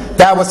Jannah.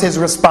 That was his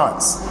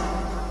response.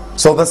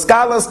 So the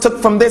scholars took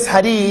from this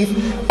hadith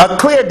a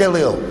clear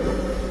dalil.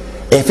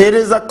 If it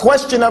is a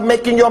question of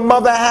making your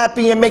mother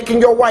happy and making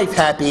your wife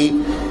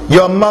happy,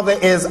 your mother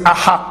is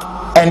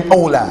ahaq and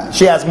ola.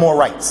 She has more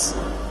rights.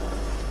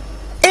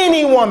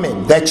 Any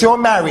woman that you're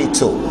married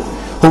to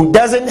who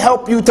doesn't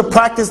help you to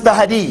practice the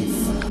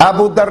hadith,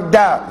 Abu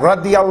Darda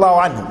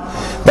radiallahu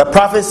anhu, the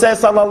Prophet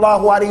says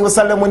sallallahu alaihi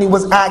wasallam when he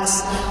was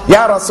asked,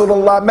 Ya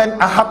Rasulullah, man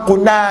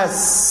ahaqqu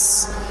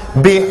nas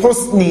bi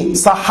husni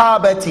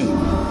sahabati,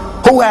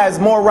 who has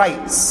more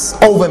rights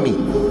over me?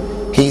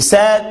 He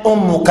said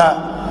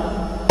ummuka,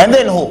 and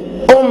then who?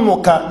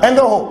 Ummuka, and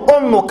then who?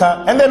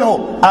 Ummuka, and then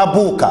who?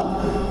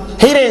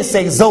 Abuka. He didn't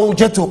say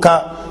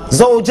zawjatuka,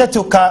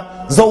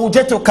 zawjatuka,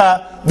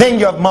 zawjatuka, then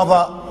your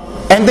mother,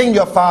 and then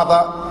your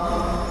father.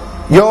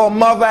 Your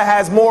mother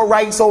has more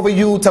rights over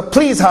you to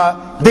please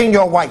her than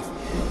your wife.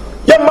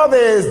 Your mother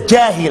is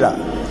jahila.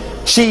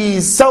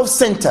 She's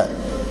self-centered.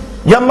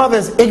 Your mother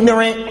is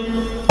ignorant.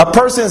 A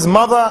person's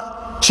mother,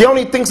 she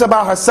only thinks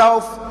about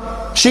herself.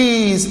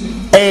 She's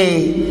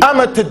a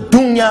amatu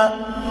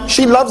dunya.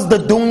 She loves the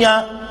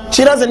dunya.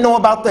 She doesn't know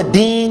about the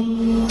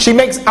deen. She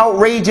makes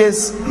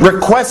outrageous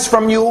requests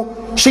from you.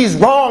 She's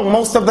wrong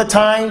most of the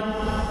time.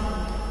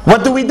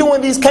 What do we do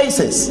in these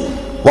cases?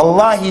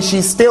 Wallahi,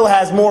 she still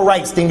has more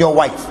rights than your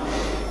wife.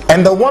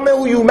 And the woman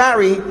who you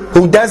marry,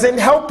 who doesn't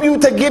help you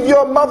to give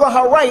your mother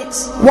her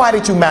rights, why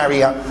did you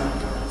marry her?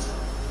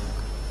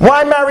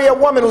 Why marry a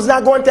woman who's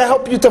not going to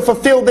help you to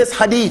fulfill this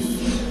hadith?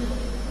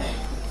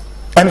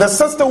 And the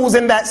sister who's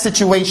in that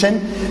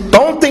situation,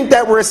 don't think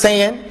that we're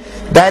saying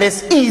that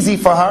it's easy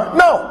for her.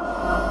 No.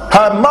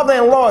 Her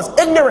mother-in-law is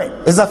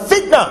ignorant, is a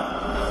fitna.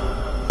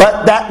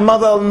 But that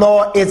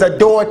mother-in-law is a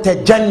door to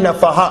Jannah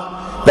for her.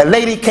 The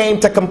lady came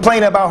to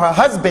complain about her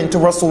husband to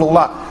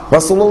Rasulullah.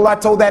 Rasulullah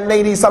told that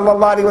lady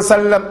sallallahu alaihi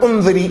wasallam,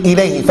 "Unziri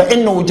ilayhi fa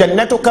innahu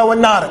jannatuka wa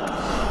narak."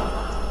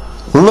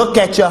 Look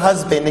at your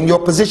husband and your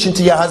position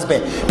to your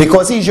husband,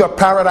 because he's your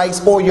paradise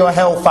or your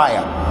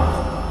hellfire.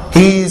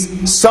 He's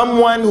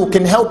someone who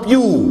can help you,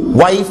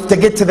 wife, to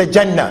get to the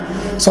Jannah.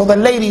 So the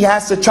lady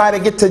has to try to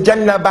get to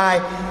Jannah by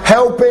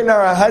helping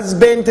her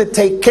husband to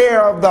take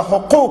care of the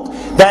huquq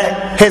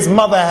that his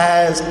mother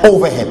has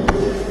over him.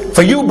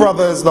 For you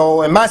brothers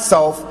though, and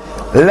myself,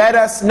 let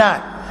us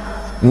not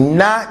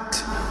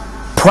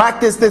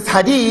practice this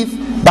hadith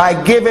by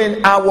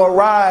giving our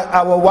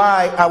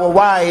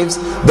wives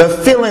the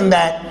feeling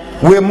that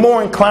we're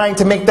more inclined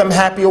to make them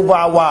happy over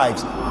our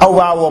wives, over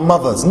our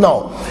mothers.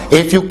 No.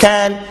 If you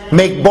can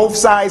make both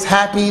sides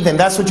happy, then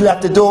that's what you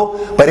have to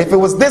do. But if it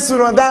was this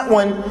one or that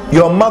one,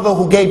 your mother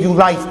who gave you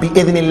life,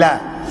 bi-idhnillah,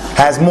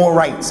 has more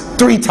rights.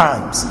 3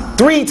 times.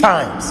 3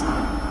 times.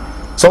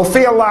 So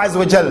fear Allah Azza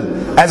wa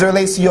Jal as it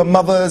relates to your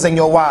mothers and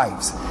your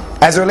wives,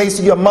 as it relates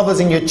to your mothers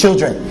and your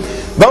children.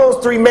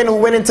 Those 3 men who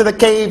went into the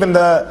cave and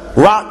the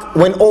rock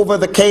went over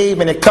the cave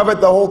and it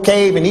covered the whole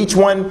cave, and each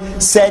one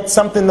said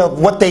something of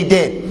what they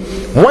did.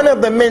 One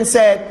of the men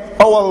said,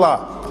 "Oh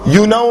Allah,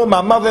 you know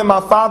my mother and my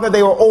father,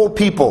 they were old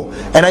people,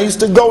 and I used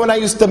to go and I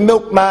used to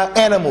milk my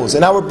animals,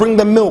 and I would bring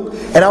them milk,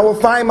 and I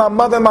would find my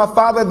mother and my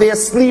father, they're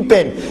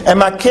sleeping, and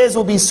my kids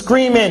will be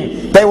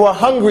screaming. They were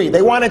hungry,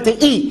 they wanted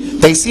to eat.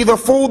 They see the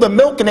food, the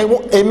milk, and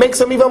it makes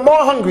them even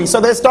more hungry,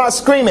 so they start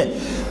screaming.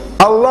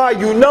 Allah,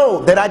 you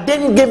know that I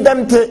didn't give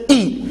them to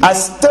eat. I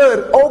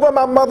stood over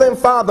my mother and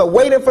father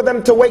waiting for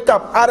them to wake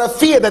up out of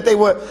fear that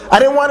I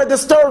didn't want to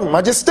disturb them.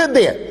 I just stood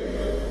there.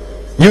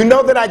 You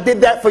know that I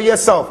did that for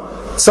yourself.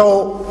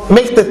 So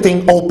make the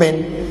thing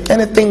open." And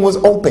the thing was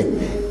open.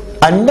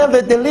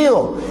 Another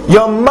dalil.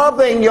 Your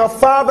mother and your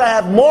father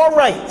have more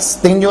rights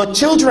than your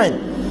children,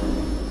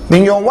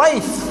 than your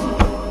wife.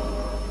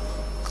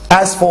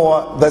 As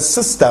for the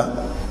sister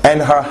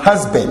and her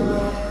husband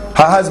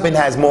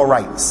has more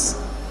rights.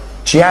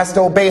 She has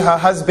to obey her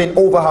husband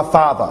over her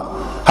father.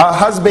 Her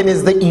husband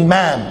is the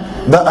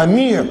imam, the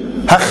amir,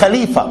 her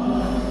khalifa.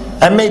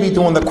 And maybe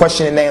during the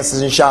question and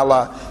answers,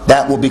 inshallah,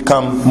 that will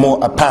become more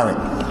apparent.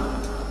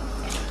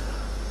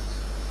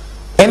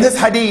 In this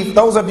hadith,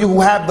 those of you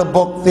who have the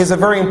book, there's a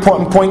very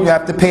important point you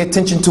have to pay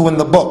attention to in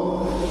the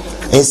book.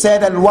 It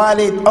said,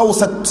 "Al-walid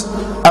awsat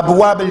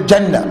abwab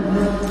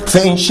al-jannah,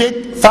 fa-in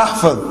shit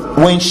fahfadh,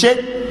 wa in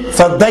shit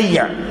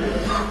fadayya."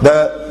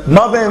 The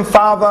mother and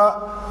father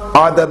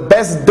are the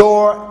best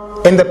door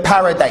in the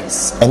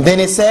paradise. And then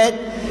it said,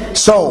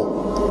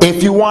 so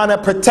if you want to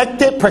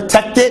protect it,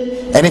 protect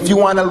it, and if you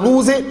want to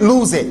lose it,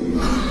 lose it.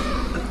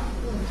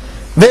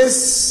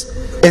 This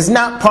is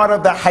not part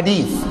of the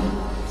hadith.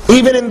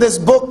 Even in this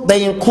book,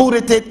 they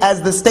included it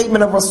as the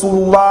statement of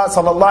Rasulullah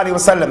sallallahu alaihi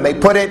wasallam. They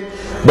put it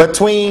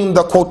between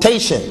the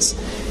quotations.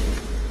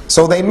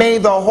 So they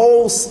made the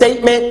whole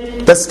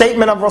statement the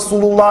statement of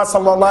Rasulullah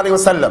sallallahu alaihi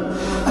wasallam.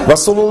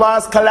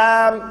 Rasulullah's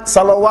kalam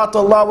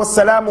salawatullah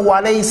wassalamu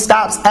alayhi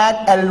stops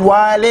at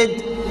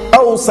al-walid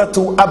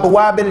awsatu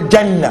abwab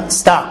al-jannah.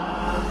 Stop.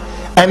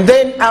 And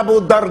then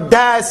Abu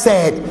Darda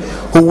said,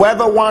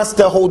 whoever wants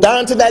to hold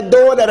on to that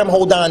door, let him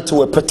hold on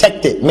to it,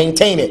 protect it,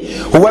 maintain it.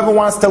 Whoever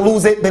wants to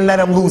lose it, then let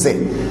him lose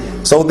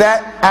it. So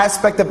that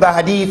aspect of the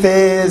hadith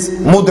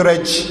is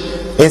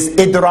mudraj, is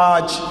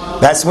idraj.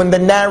 That's when the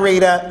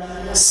narrator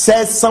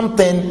says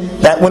something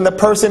that when the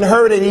person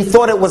heard it, he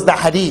thought it was the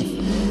hadith.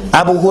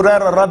 Abu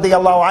Hurairah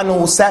radiallahu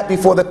anhu sat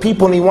before the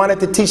people and he wanted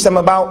to teach them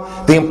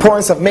about the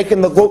importance of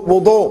making the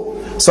wudu.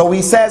 So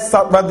he says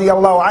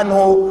radiallahu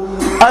anhu,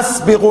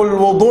 asbighul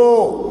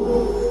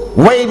wudu,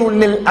 waylun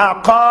lil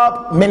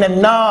aqab min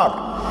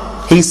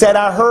an-nar. He said,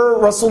 I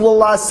heard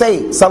Rasulullah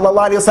say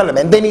sallallahu alaihi wasallam,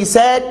 and then he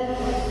said,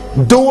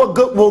 do a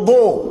good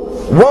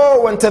wudu,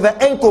 woe unto the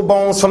ankle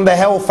bones from the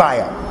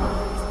hellfire.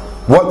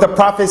 What the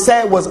Prophet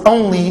said was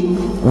only,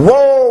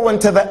 woe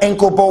unto the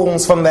ankle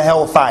bones from the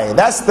hellfire.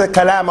 That's the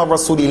kalam of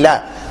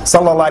Rasulullah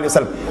sallallahu alaihi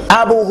wasallam.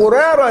 Abu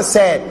Hurairah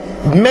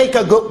said, make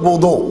a good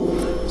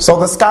wudu. So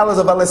the scholars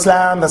of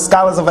al-Islam, the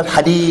scholars of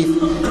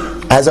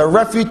al-Hadith, as a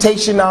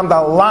refutation on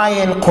the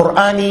lying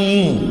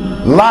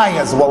Qur'aniyin,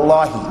 liars,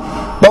 wallahi.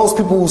 Those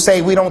people who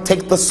say we don't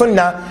take the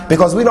Sunnah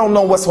because we don't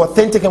know what's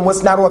authentic and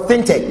what's not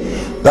authentic.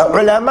 The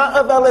ulama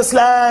of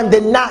al-Islam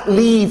did not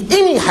leave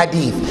any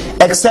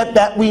hadith except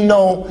that we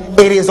know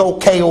it is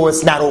okay or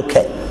it's not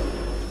okay.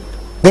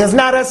 There's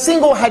not a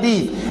single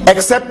hadith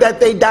except that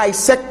they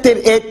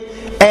dissected it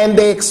and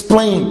they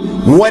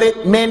explained what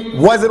it meant,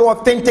 was it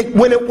authentic,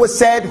 when it was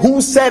said,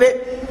 who said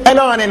it, and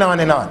on and on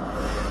and on.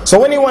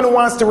 So anyone who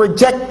wants to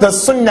reject the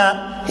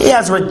Sunnah, he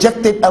has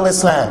rejected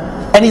al-Islam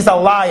and he's a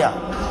liar.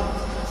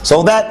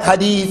 So that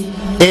hadith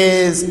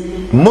is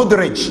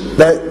mudraj.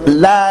 The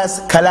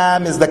last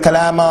kalam is the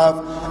kalam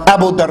of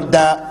Abu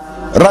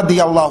Darda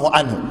radiyallahu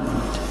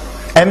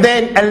anhu. And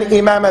then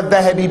al-Imam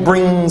al-Dhahabi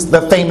brings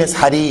the famous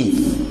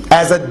hadith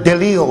as a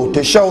dalil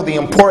to show the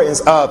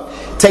importance of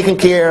taking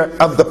care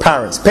of the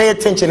parents. Pay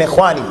attention,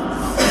 ikhwani.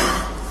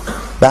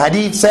 The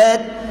hadith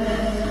said,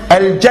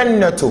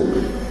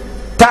 al-jannatu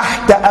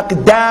tahta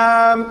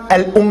aqdam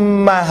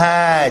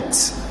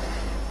al-ummahat.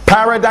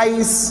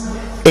 Paradise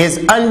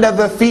is under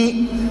the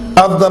feet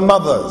of the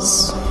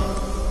mothers.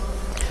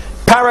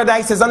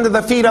 Paradise is under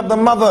the feet of the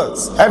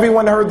mothers.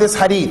 Everyone heard this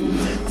hadith.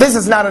 This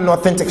is not an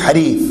authentic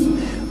hadith.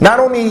 Not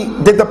only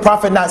did the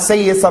Prophet not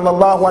say it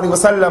sallallahu alaihi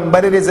wasallam,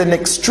 but it is an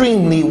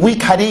extremely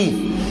weak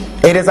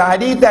hadith. It is a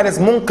hadith that is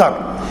munkar.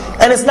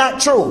 And it's not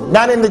true.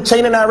 Not in the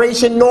chain of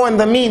narration nor in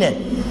the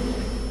meaning.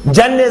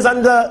 Jannah is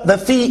under the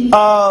feet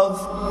of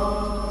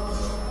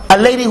a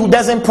lady who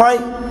doesn't pray,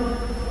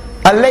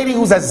 a lady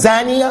who's a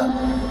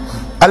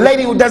zaniya, a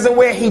lady who doesn't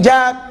wear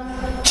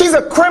hijab. She's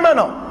a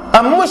criminal,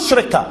 a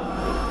mushrika.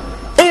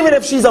 Even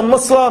if she's a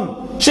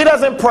Muslim, she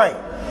doesn't pray.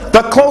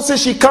 The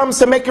closest she comes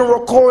to making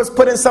ruku is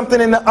putting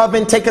something in the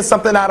oven, taking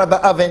something out of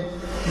the oven.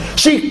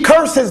 She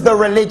curses the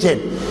religion.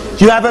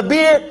 You have a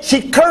beard,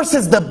 she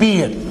curses the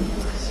beard.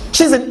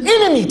 She's an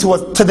enemy to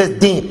this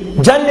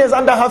deen. Jannah is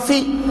under her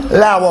feet?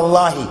 La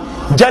wallahi.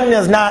 Jannah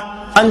is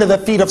not under the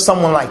feet of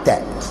someone like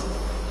that.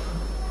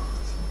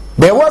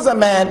 There was a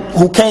man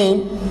who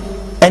came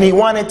and he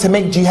wanted to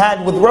make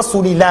jihad with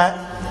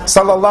Rasulullah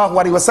sallallahu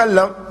alaihi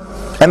wasallam,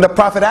 and the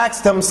Prophet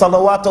asked him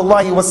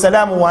salawatullahi wa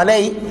salamu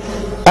alayhi,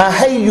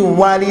 ahayyun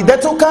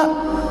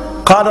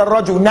walidatuka? Qala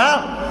ar-rajul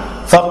na'am.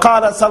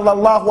 Faqala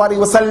sallallahu alaihi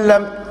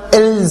wasallam,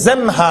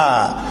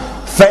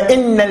 ilzamha fa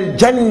innal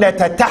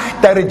jannata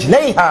tahta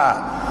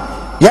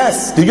rijlayha.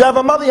 Yes, do you have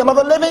a mother? Your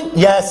mother living?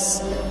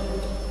 Yes,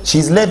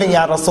 she's living,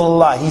 ya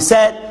Rasulullah. He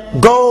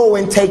said, go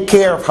and take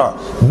care of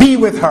her, be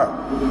with her,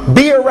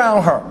 be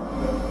around her,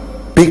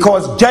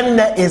 because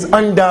Jannah is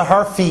under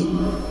her feet.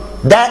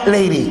 That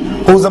lady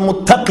who's a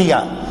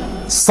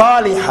muttaqiyah,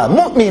 salihah,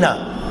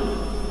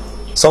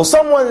 mu'mina. So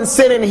someone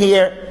sitting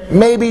here,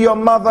 maybe your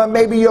mother,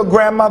 maybe your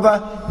grandmother,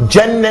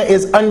 Jannah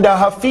is under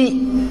her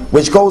feet,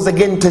 which goes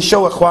again to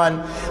show,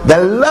 ikhwan, the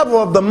level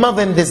of the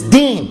mother in this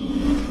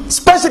deen,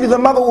 especially the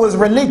mother who is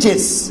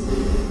religious,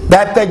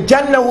 that the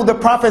Jannah who the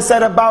Prophet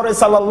said about it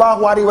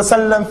sallallahu alaihi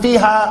wasallam,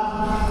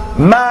 fiha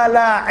ma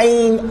la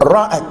ayn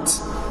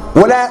ra'at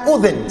wa la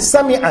udhun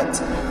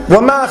sami'at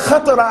wa ma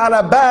khatara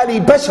ala bali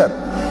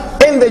bashar.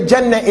 In the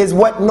Jannah is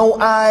what no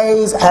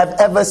eyes have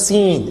ever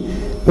seen,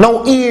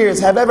 no ears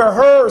have ever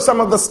heard.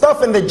 Some of the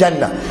stuff in the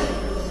Jannah,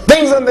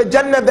 things in the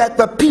Jannah that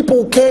the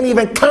people can't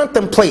even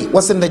contemplate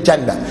what's in the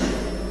Jannah.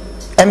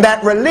 And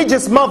that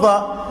religious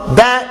mother,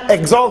 that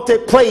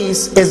exalted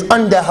place is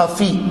under her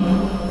feet.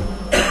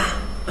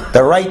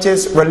 The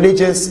righteous,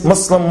 religious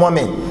Muslim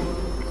woman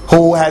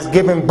who has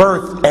given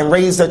birth and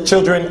raised her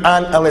children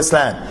on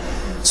al-Islam.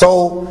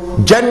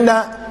 So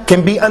Jannah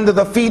can be under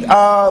the feet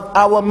of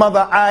our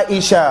mother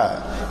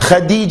Aisha,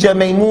 Khadija,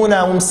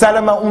 Maymuna,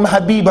 Salama,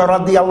 Habiba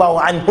radiyallahu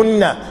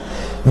anhunna.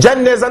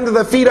 Jannah is under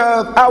the feet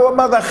of our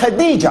mother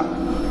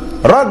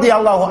Khadija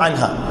radiyallahu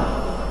anha.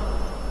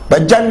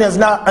 But Jannah is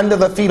not under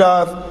the feet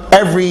of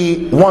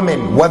every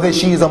woman, whether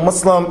she is a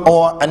Muslim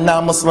or a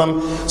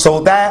non-Muslim. So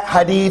that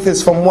hadith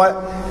is from what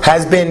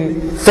has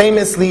been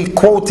famously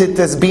quoted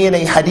as being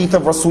a hadith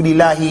of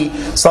Rasulullah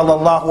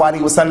sallallahu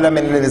alaihi wasallam,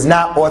 and it is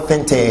not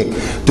authentic.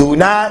 Do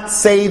not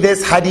say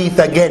this hadith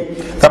again.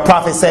 The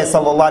Prophet says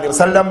sallallahu alaihi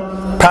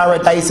wasallam,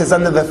 paradise is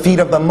under the feet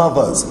of the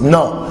mothers.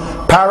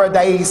 No,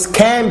 paradise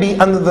can be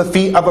under the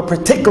feet of a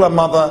particular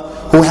mother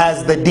who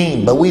has the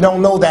deen, but we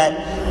don't know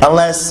that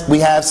unless we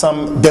have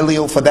some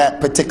dalil for that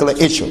particular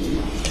issue.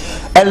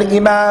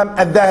 Al-Imam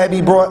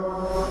al-Dhahabi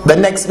brought the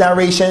next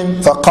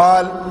narration.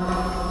 فقال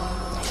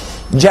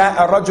جاء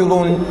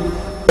رجل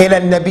إلى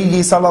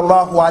النبي صلى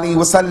الله عليه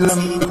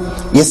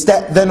وسلم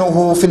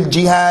يستأذنه في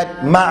الجهاد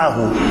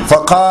معه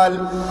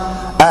فقال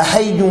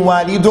أحي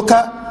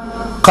والدك؟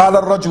 قال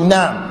الرجل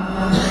نعم.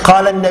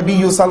 قال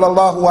النبي صلى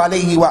الله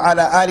عليه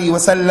وعلى آله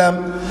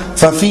وسلم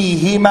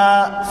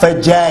ففيهما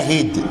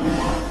فجاهد.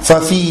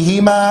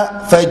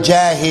 ففيهما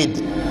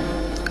فجاهد.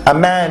 A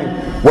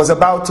man was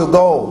about to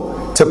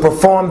go to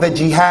perform the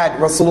jihad.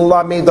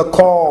 Rasulullah made the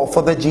call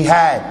for the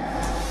jihad.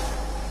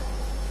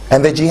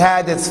 And the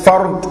jihad is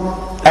fard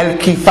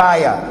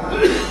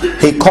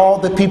al-kifaya. He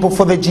called the people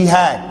for the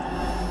jihad.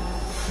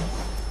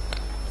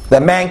 The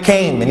man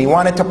came and he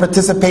wanted to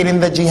participate in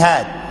the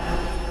jihad.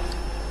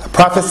 The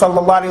Prophet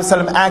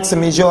ﷺ asked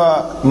him, is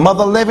your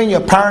mother living?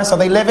 Your parents, are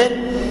they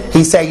living?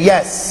 He said,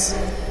 yes.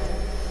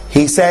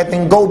 He said,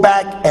 then go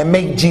back and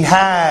make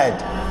jihad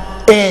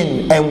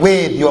in and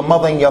with your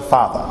mother and your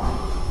father.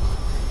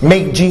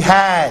 Make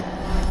jihad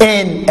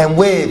in and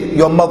with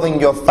your mother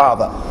and your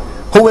father.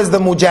 Who is the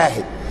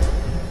mujahid?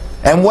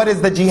 And what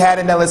is the jihad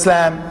in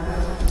al-Islam?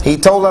 He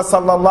told us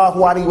sallallahu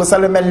alaihi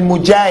wasallam,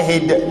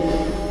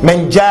 al-mujahid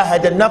man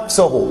jahada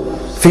nafsuhu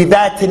fi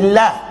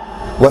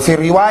dhatillah wa fi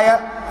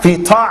riwaya fi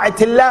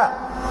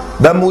ta'atillah.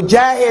 The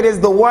mujahid is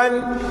the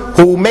one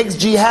who makes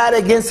jihad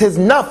against his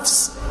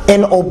nafs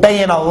in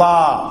obeying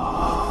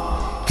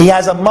Allah. He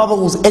has a mother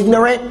who's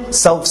ignorant,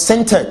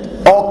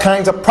 self-centered, all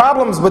kinds of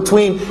problems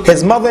between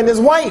his mother and his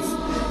wife.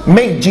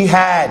 Make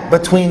jihad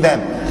between them.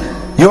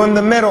 You're in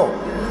the middle.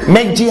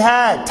 Make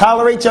jihad.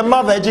 Tolerate your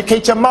mother.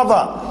 Educate your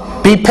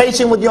mother. Be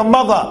patient with your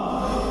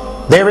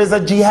mother. There is a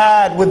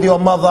jihad with your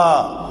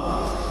mother.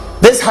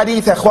 This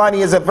hadith, ikhwani,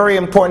 is a very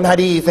important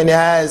hadith, and it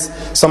has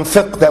some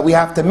fiqh that we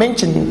have to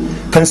mention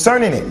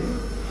concerning it.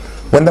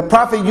 When the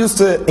Prophet used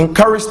to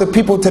encourage the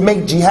people to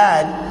make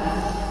jihad,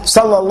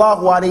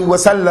 sallallahu alaihi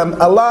wasallam,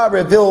 Allah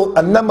revealed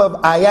a number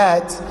of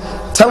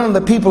ayat telling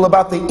the people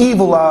about the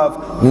evil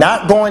of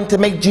not going to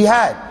make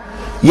jihad.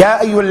 Ya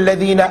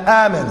ayyuhalladhina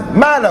amanu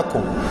ma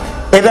lakum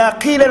idha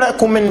qila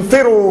lakum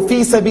infiru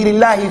fi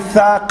sabilillahi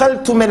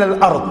thaqaltum min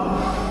al-ard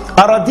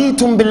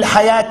araditum bil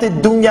hayati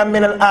ad-dunya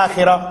min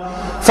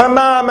al-akhirah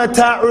fama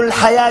mata'u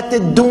al-hayati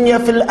ad-dunya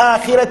fil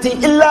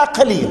akhirati illa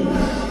qalil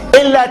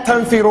إلا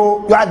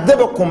تنفروا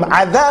يعذبكم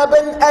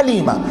عذابا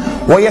أليما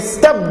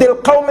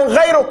وَيَسْتَبْدِلْ قَوْمٍ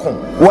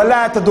غَيْرُكُمْ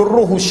وَلَا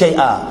تَضُرُّهُ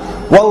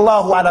شَيْئًا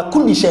وَاللَّهُ عَلَى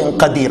كُلِّ شَيْءٍ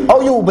قَدِيرٌ.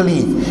 Oh, you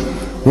believe,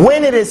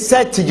 when it is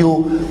said to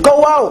you,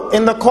 go out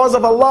in the cause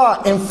of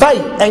Allah and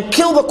fight and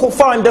kill the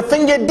kuffar and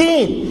defend your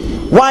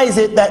deen, why is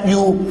it that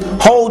you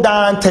hold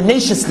on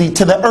tenaciously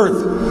to the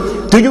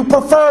earth? Do you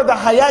prefer the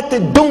hayat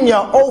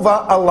al-dunya over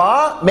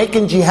Allah,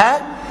 making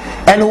jihad?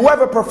 And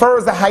whoever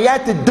prefers the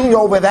hayat al-dunya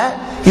over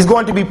that, he's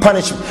going to be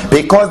punished,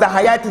 because the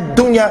hayat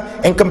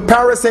al-dunya in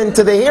comparison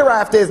to the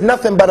hereafter is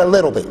nothing but a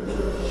little bit.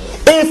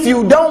 If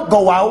you don't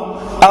go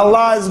out,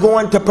 Allah is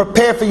going to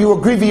prepare for you a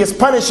grievous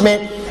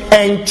punishment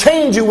and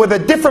change you with a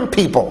different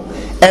people.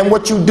 And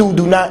what you do,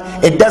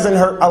 it doesn't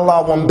hurt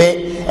Allah one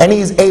bit, and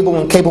He's able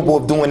and capable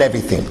of doing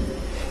everything.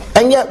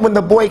 And yet when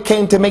the boy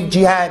came to make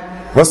jihad,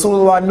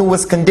 Rasulullah knew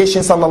his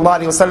condition, sallallahu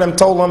alaihi wasallam,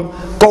 told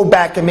him, go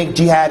back and make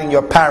jihad in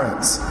your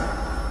parents.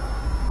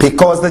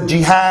 Because the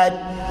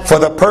jihad for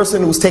the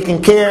person who's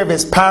taking care of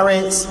his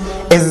parents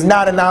is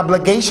not an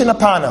obligation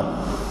upon him.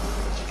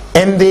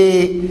 In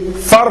the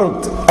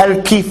fard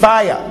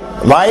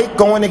al-kifaya, like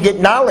going to get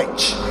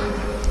knowledge.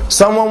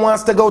 Someone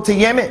wants to go to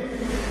Yemen.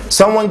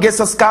 Someone gets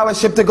a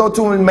scholarship to go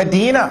to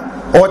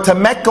Medina or to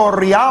Mecca or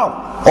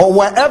Riyadh or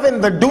wherever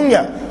in the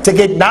dunya to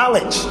get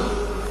knowledge.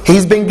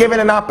 He's been given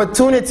an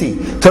opportunity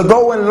to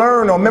go and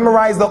learn or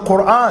memorize the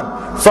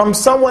Quran from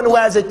someone who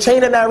has a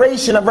chain of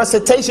narration of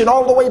recitation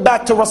all the way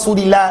back to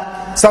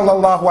Rasulullah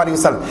sallallahu alaihi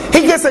wasallam.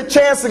 He gets a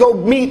chance to go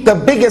meet the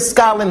biggest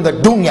scholar in the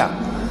dunya.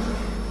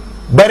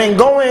 But in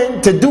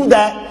going to do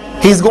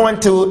that, he's going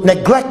to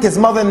neglect his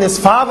mother and his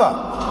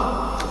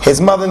father. His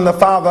mother and the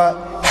father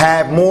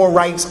have more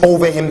rights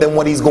over him than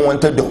what he's going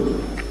to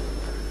do.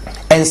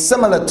 And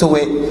similar to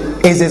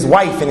it is his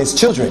wife and his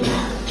children.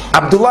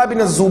 Abdullah ibn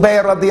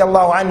Zubayr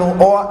radiyallahu anhu,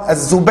 or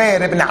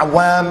Zubayr ibn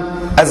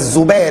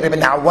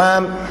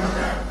Awam,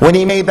 when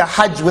he made the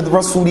Hajj with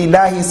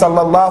Rasulullah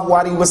sallallahu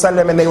alaihi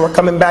wasallam and they were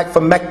coming back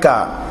from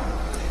Mecca,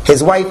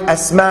 his wife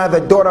Asma,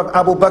 the daughter of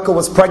Abu Bakr,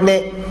 was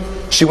pregnant.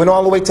 She went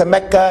all the way to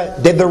Mecca,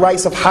 did the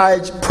rites of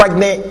Hajj,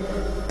 pregnant.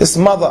 This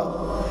mother,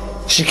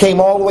 she came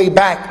all the way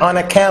back on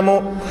a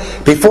camel.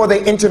 Before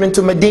they entered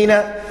into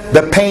Medina,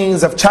 the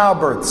pains of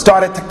childbirth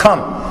started to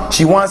come.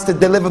 She wants to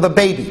deliver the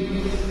baby.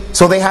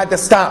 So they had to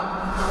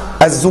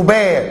stop. As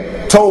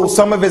Zubair told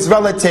some of his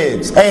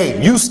relatives,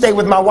 hey, you stay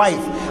with my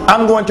wife.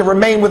 I'm going to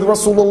remain with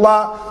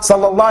Rasulullah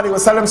sallallahu alaihi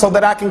wasallam so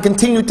that I can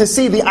continue to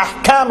see the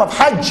ahkam of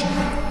Hajj.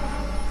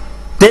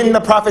 Didn't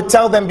the Prophet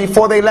tell them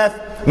before they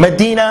left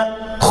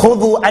Medina,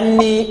 khudhu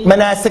anni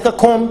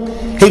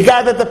manasikakum? He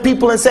gathered the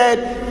people and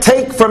said,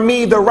 take from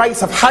me the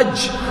rites of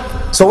Hajj.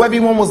 So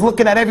everyone was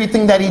looking at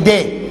everything that he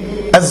did.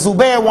 As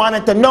Zubair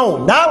wanted to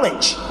know,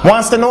 knowledge,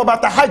 wants to know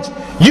about the Hajj.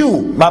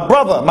 You, my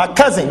brother, my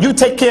cousin, you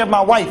take care of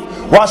my wife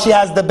while she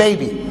has the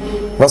baby.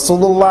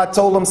 Rasulullah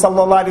told him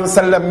sallallahu alaihi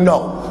wasallam,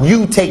 no,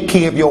 you take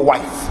care of your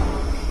wife.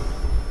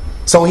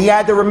 So he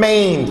had to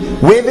remain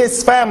with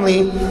his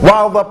family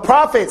while the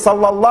Prophet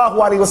sallallahu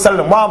alaihi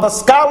wasallam, while the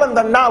scholar and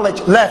the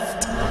knowledge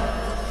left.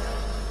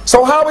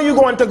 So how are you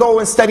going to go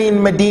and study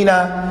in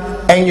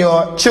Medina and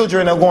your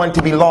children are going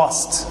to be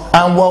lost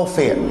on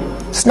welfare?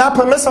 It's not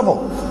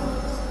permissible.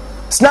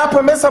 It's not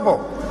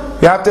permissible.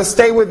 You have to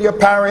stay with your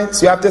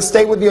parents. You have to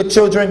stay with your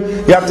children.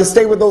 You have to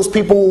stay with those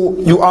people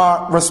you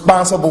are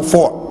responsible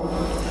for.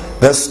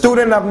 The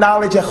student of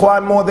knowledge,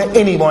 ikhwan, more than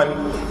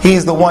anyone,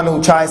 he's the one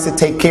who tries to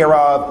take care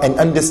of and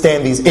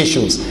understand these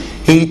issues.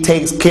 He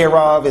takes care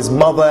of his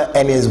mother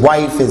and his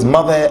wife, his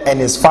mother and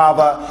his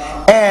father,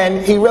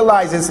 and he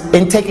realizes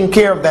in taking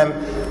care of them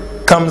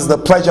comes the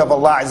pleasure of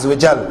Allah Azza wa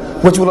Jal,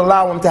 which will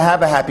allow him to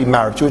have a happy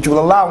marriage, which will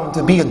allow him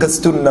to be a good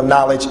student of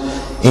knowledge,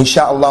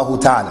 insha'Allah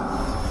ta'ala.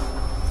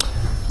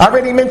 I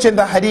already mentioned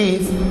the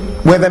hadith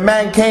where the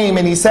man came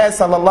and he said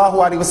sallallahu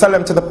alaihi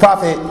wasallam to the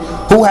Prophet,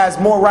 who has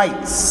more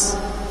rights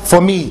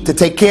for me to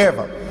take care of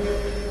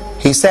him?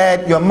 He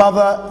said, your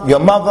mother, your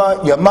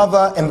mother, your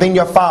mother, and then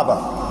your father.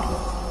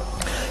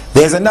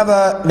 There's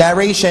another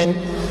narration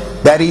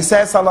that he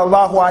says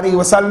sallallahu alaihi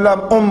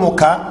wasallam,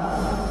 ummuka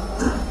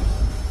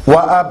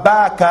wa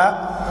abaka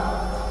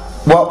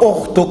wa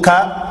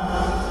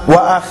ukhtuka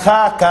wa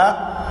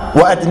akhaka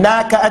wa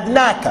adnaka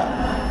adnaka.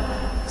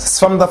 It's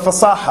from the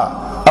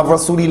fasaha of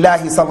Rasulullah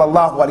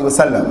sallallahu alaihi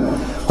wasallam.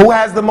 Who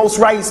has the most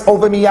rights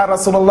over me, ya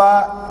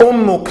Rasulullah?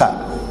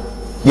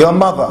 Ummuka, your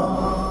mother.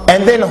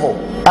 And then who?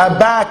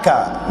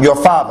 Abaka, your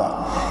father.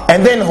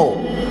 And then who?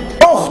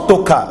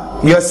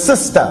 Ukhtuka, your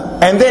sister.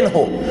 And then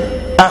who?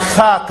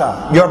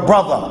 Akhaka, your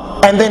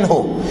brother. And then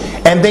who?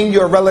 And then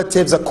your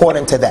relatives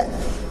according to that.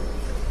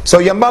 So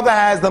your mother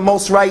has the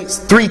most rights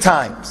 3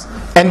 times.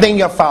 And then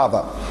your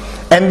father.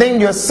 And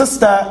then your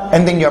sister,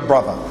 and then your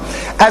brother.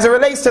 As it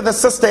relates to the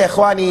sister,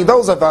 ikhwani,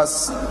 those of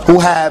us who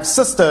have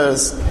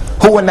sisters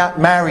who are not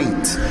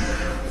married,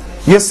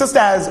 your sister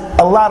has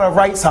a lot of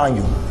rights on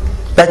you,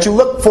 that you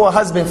look for a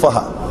husband for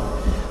her.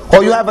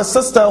 Or you have a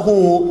sister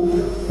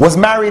who was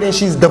married and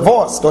she's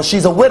divorced, or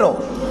she's a widow.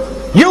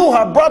 You,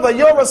 her brother,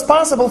 you're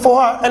responsible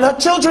for her and her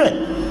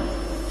children.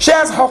 She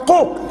has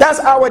huquq. That's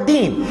our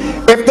deen.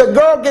 If the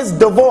girl gets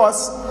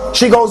divorced,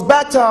 she goes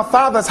back to her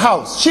father's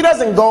house. She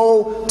doesn't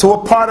go to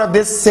a part of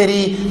this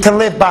city to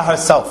live by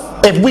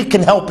herself, if we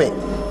can help it.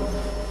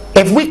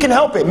 If we can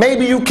help it.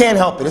 Maybe you can't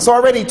help it. It's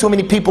already too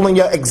many people in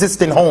your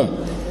existing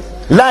home.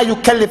 لا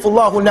يكلف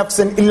الله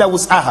نفسا إلا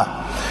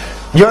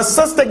وسعها. Your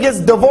sister gets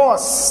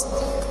divorced.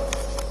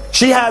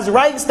 She has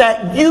rights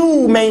that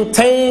you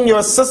maintain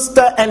your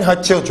sister and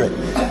her children.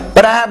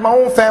 But I have my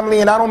own family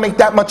and I don't make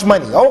that much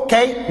money.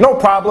 Okay, no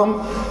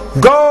problem.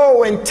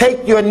 Go and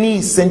take your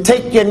niece and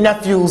take your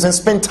nephews and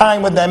spend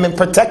time with them and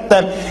protect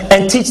them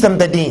and teach them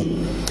the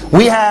deen.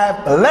 We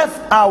have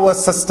left our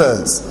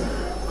sisters.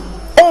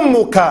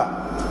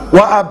 Ummuka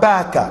wa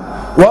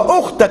abaka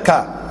wa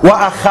ukhtaka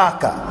wa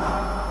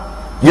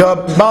akhaka. Your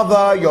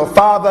mother, your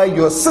father,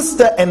 your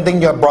sister, and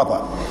then your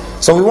brother.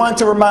 So we want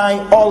to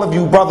remind all of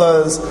you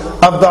brothers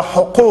of the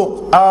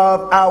huquq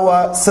of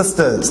our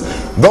sisters.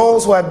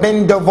 Those who have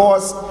been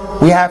divorced,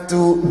 we have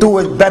to do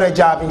a better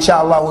job,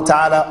 inshallah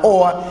ta'ala,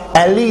 or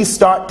at least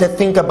start to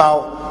think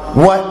about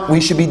what we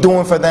should be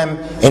doing for them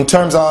in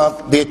terms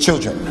of their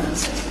children.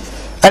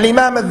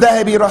 Al-Imam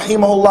al-Dhahabi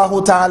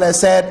rahimahullah ta'ala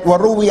said,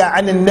 وَرُوِيَ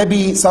عَنِ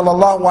النَّبِي صلى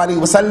الله عليه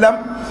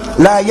وسلم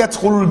لا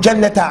يدخل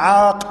الجنة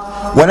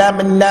عاق ولا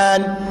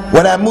منان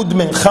ولا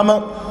مدمن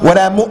خمر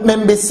ولا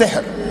مؤمن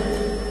بالسحر.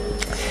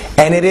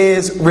 And it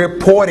is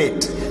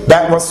reported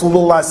that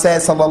Rasulullah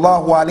says,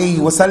 sallallahu alayhi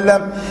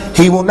wasallam,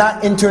 he will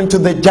not enter into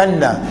the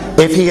Jannah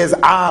if he is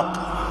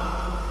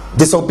aaq,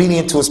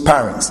 disobedient to his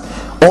parents,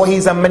 or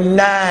he's a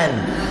mannan.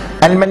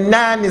 And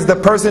mannan is the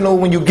person who,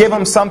 when you give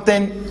him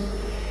something,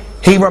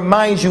 he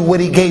reminds you what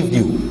he gave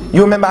you.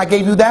 You remember I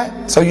gave you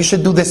that? So you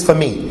should do this for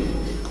me.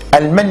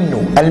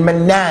 Al-mannu,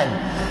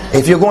 al-mannan.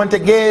 If you're going to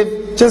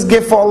give, just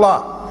give for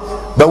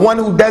Allah. The one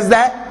who does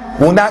that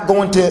will not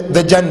go into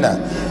the Jannah.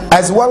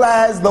 As well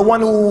as the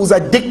one who's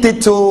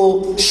addicted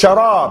to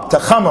sharab, to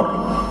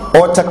khamr,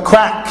 or to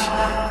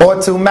crack, or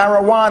to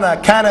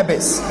marijuana,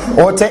 cannabis,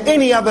 or to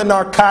any other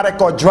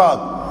narcotic or drug.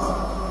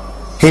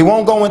 He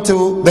won't go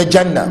into the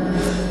Jannah.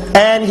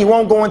 And he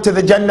won't go into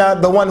the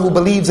Jannah, the one who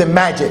believes in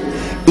magic.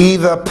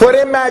 Either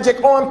putting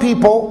magic on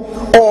people,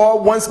 or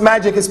once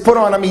magic is put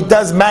on him, he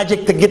does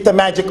magic to get the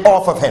magic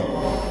off of him.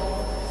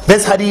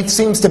 This hadith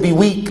seems to be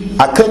weak.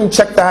 I couldn't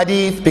check the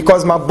hadith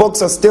because my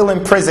books are still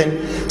in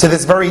prison to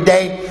this very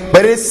day.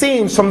 But it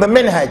seems from the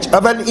minhaj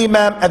of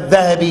al-Imam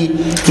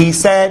al-Dhahabi, he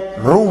said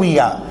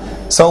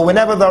ruwiya. So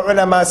whenever the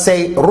ulama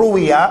say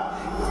ruwiya,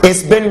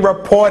 it's been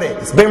reported,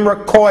 it's been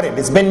recorded,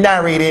 it's been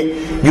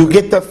narrated, you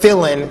get the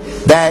feeling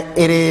that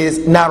it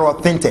is not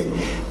authentic.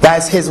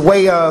 That's his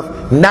way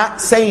of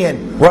not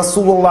saying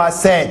Rasulullah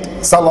said,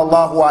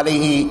 sallallahu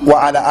alayhi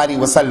wa ala alihi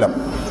wa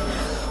sallam.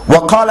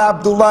 وقال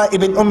عبد الله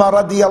بن عمر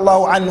رضي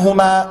الله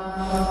عنهما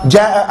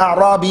جاء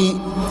أعرابي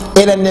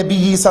إلى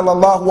النبي صلى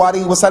الله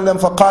عليه وسلم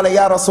فقال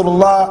يا رسول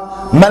الله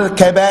ما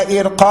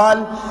الكبائر؟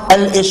 قال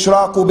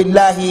الإشراك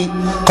بالله.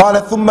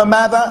 قال ثم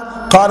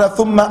ماذا؟ قال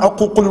ثم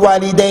عقوق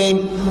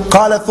الوالدين.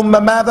 قال ثم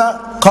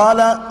ماذا؟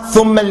 قال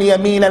ثم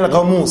اليمين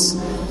الغموس.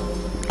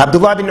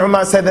 Abdullah bin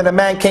Umar said that a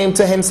man came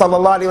to him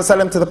sallallahu alaihi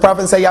wasallam, to the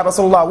Prophet, and said, Ya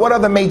Rasulullah, what are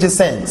the major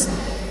sins?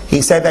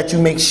 He said that you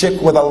make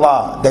shirk with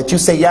Allah, that you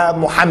say Ya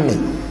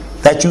Muhammad,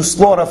 that you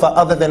slaughter for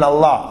other than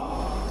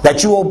Allah,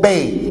 that you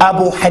obey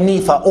Abu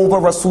Hanifa over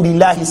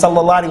Rasulullah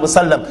sallallahu alaihi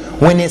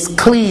wasallam when it's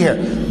clear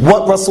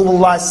what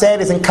Rasulullah said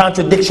is in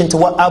contradiction to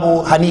what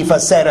Abu Hanifa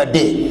said or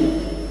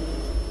did.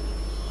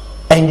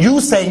 And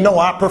you say, no,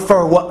 I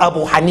prefer what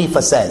Abu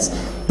Hanifa says.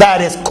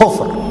 That is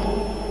kufr.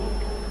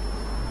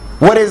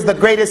 What is the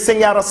greatest sin,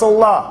 Ya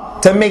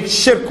Rasulullah? To make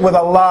shirk with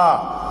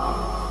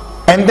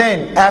Allah. And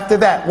then after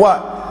that,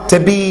 what? To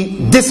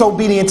be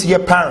disobedient to your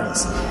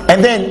parents.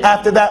 And then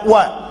after that,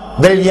 what?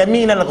 The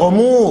yamin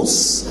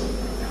al-ghumus,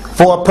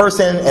 for a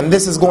person, and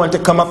this is going to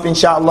come up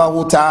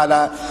insha'Allah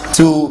ta'ala,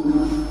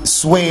 to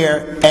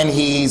swear and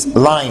he's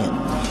lying.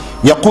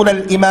 يقول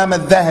الإمام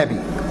الذهبي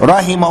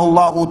رحمه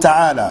الله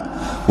تعالى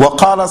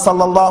وقال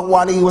صلى الله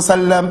عليه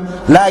وسلم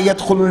لا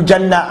يدخل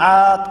الجنة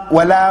عاق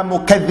ولا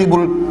مكذب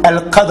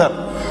القدر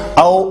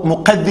أو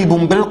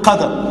مكذب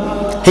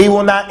بالقدر. He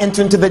will not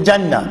enter into the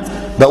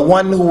Jannah, the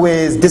one who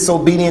is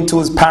disobedient to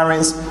his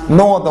parents,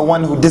 nor the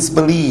one who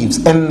disbelieves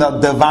in the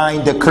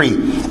divine decree,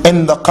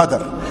 in the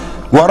qadr.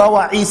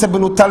 وروى عيسى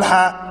بن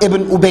طلحة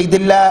ابن عبيد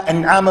الله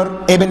عن عمرو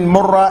ابن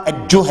مرة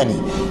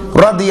الجهني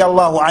رضي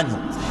الله عنه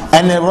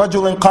أن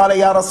رجل قال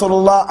يا رسول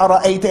الله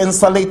أرأيت إن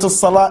صليت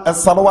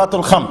الصلوات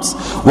الخمس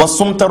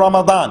وصمت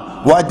رمضان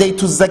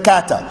وأديت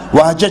الزكاة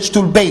وهججت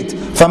البيت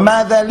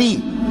فماذا لي؟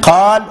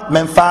 قال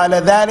من فعل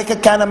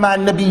ذلك كان مع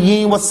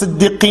النبيين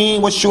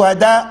والصديقين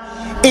والشهداء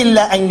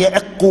إلا أن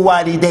يعق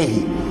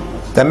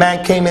والديه. The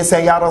man came and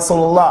said, Ya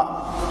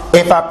Rasulullah,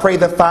 if I pray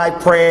the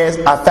 5 prayers,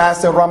 I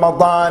fast in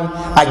Ramadan,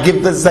 I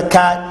give the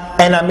zakat,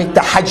 and I make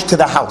the hajj to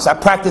the house, I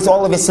practice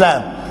all of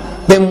Islam,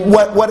 then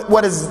what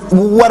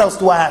else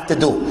do I have to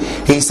do?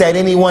 He said,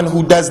 anyone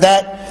who does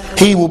that,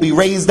 he will be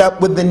raised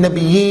up with the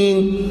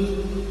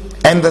Nabiyeen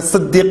and the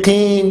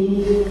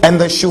Siddiqeen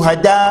and the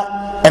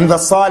Shuhada and the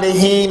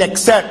Salihin,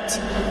 except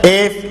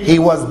if he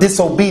was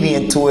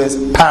disobedient to his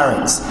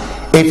parents.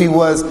 if he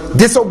was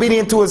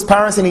disobedient to his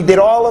parents and he did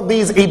all of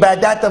these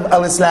ibadat of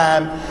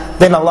al-Islam,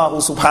 then Allah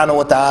subhanahu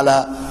wa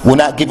ta'ala will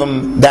not give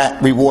him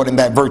that reward and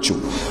that virtue.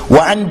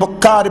 وعن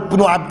بكار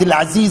بن عبد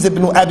العزيز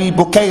بن أبي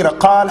بكير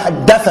قال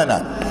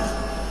حدثنا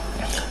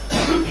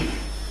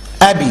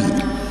أبي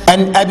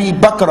عن أبي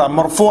بكر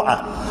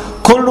مرفوعا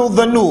كل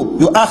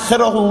الذنوب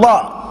يؤخر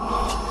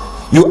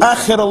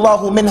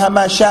الله منها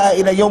ما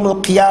شاء إلى يوم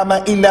القيامة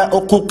إلا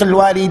عقوق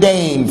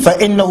الوالدين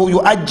فإنه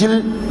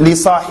يؤجل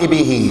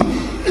لصاحبه.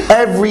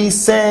 Every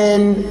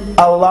sin,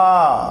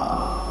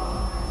 Allah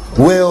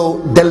will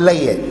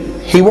delay it.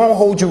 He won't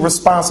hold you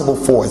responsible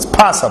for it. It's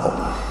possible.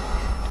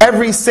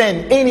 Every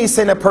sin, any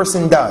sin a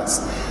person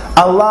does,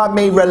 Allah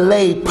may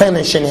relay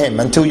punishing him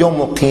until Yawm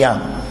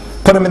al-Qiyamah.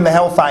 Put him in the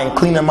hellfire and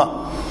clean him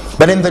up.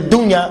 But in the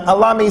dunya,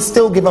 Allah may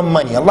still give him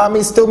money. Allah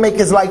may still make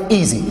his life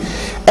easy.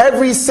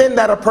 Every sin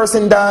that a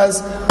person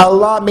does,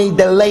 Allah may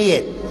delay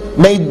it,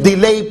 may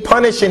delay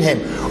punishing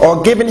him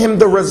or giving him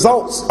the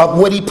results of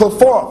what he put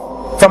forth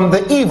from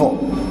the evil.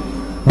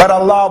 But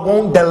Allah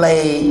won't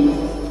delay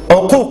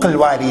uquq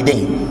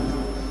al-walidain.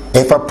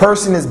 If a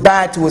person is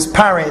bad to his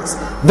parents,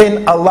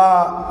 then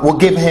Allah will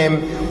give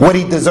him what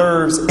he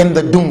deserves in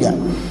the dunya.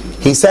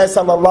 He says,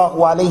 sallallahu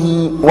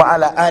alayhi wa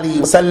ala alihi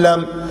wa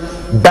sallam,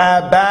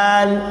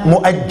 بابان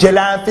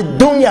مؤجلان في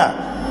الدنيا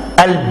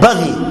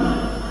البغي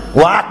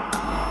وعق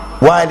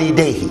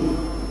والديه.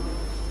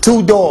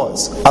 Two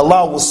doors,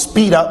 Allah will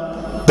speed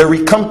up the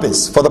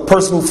recompense for the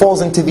person who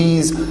falls into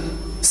these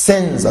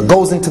sins or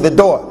goes into the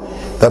door.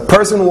 The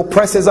person who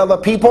oppresses other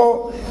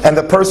people and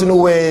the person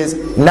who is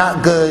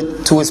not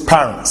good to his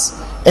parents.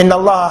 إن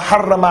الله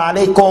حرم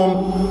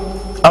عليكم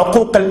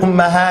عقوق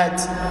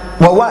الأمهات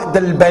ووعد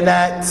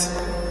البنات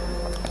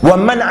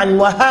ومنع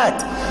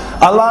الوهات.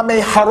 Allah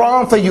made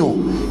haram for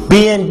you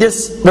being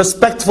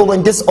disrespectful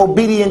and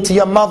disobedient to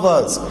your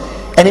mothers.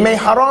 And He made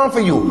haram for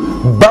you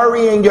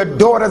burying your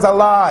daughters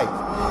alive.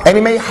 And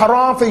He made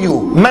haram for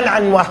you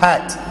man'an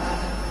wahat.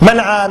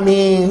 Man'a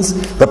means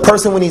the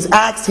person when he's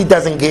asked he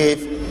doesn't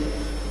give.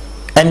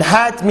 And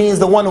hat means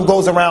the one who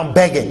goes around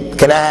begging.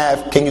 Can I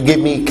have? Can you give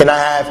me? Can I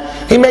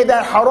have? He made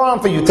that haram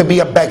for you to be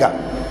a beggar.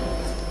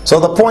 So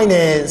the point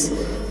is,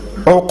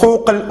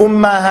 uquq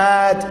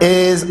al-ummahat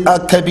is a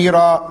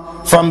kabira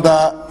from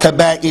the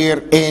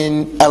kaba'ir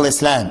in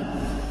al-Islam.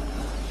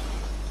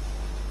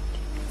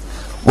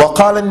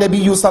 وقال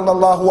النبي صلى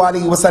الله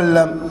عليه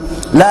وسلم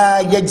لا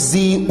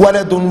يجزي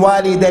ولد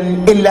والدا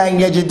إلا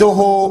أن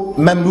يجده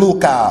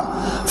مملوكا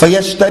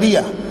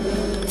فيشتريه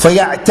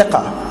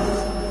فيعتقه.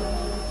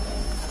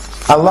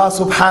 Allah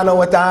subhanahu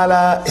wa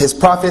ta'ala, His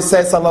Prophet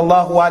says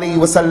sallallahu alayhi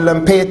wa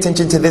sallam, pay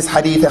attention to this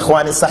hadith,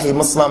 ikhwan, in Sahih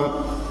Muslim.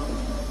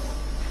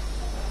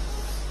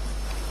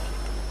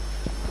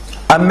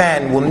 A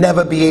man will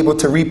never be able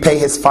to repay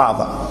his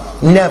father.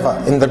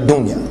 Never in the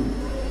dunya.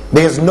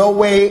 There's no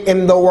way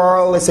in the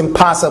world, it's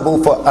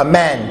impossible for a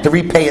man to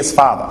repay his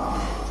father.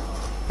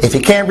 If he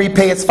can't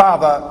repay his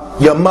father,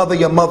 your mother,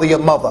 your mother, your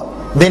mother,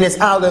 then it's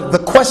out of the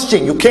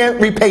question. You can't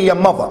repay your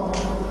mother.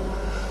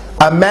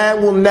 A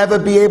man will never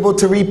be able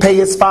to repay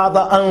his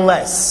father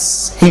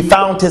unless he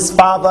found his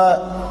father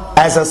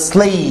as a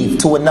slave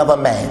to another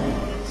man.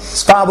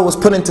 His father was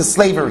put into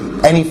slavery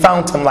and he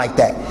found him like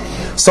that.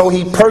 So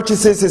he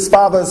purchases his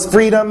father's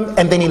freedom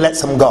and then he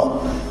lets him go.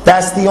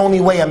 That's the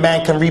only way a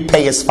man can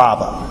repay his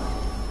father.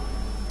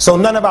 So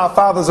none of our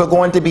fathers are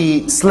going to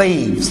be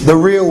slaves, the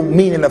real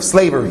meaning of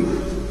slavery.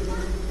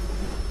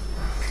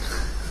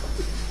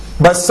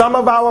 But some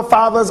of our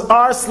fathers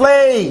are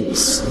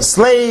slaves.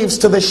 Slaves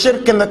to the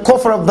shirk and the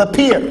kufr of the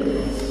peer.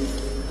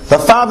 The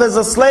father is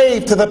a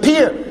slave to the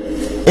peer.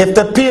 If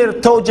the peer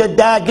told your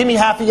dad, give me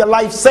half of your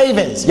life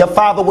savings, your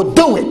father would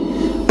do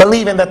it,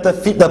 believing that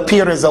the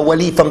peer is a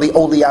wali from the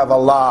awliya of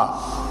Allah.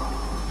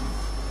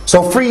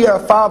 So free your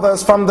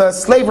fathers from the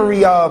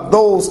slavery of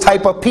those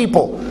type of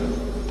people.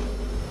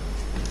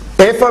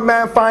 If a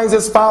man finds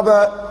his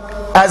father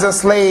as a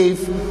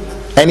slave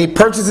and he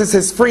purchases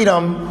his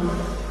freedom,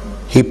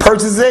 he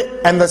purchases it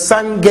and the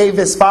son gave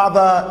his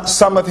father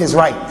some of his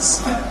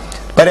rights.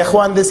 But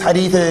ikhwan, this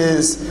hadith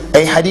is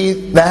a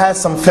hadith that has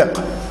some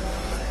fiqh.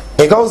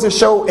 It goes to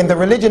show in the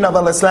religion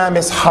of Islam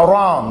it's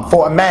haram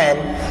for a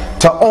man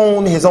to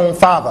own his own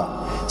father.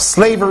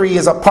 Slavery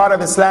is a part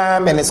of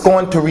Islam and it's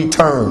going to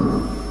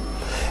return.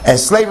 And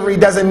slavery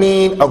doesn't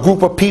mean a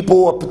group of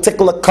people, a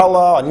particular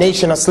color, a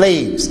nation of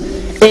slaves.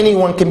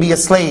 Anyone can be a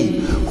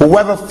slave.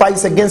 Whoever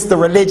fights against the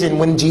religion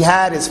when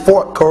jihad is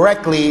fought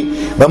correctly,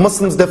 the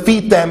Muslims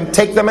defeat them,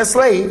 take them as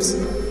slaves,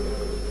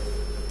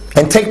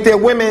 and take their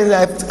women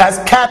as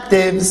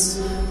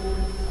captives.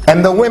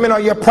 And the women are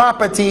your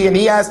property, and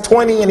he has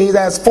 20 and he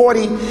has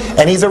 40,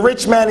 and he's a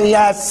rich man and he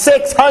has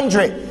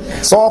 600.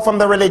 It's all from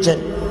the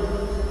religion.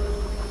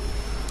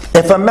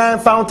 If a man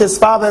found his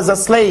father as a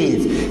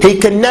slave, he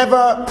can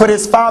never put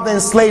his father in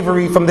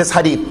slavery from this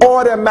hadith.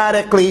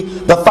 Automatically,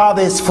 the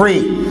father is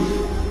free.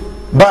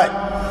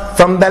 But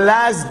from the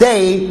last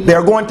day, there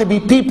are going to be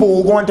people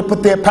who are going to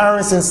put their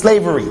parents in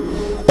slavery.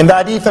 In the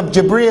hadith of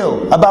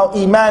Jibreel about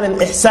Iman and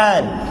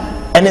Ihsan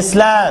and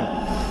Islam,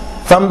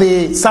 from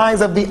the signs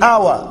of the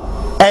hour,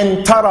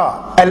 and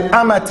tara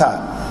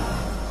al-amata,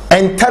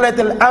 and talat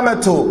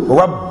al-amatu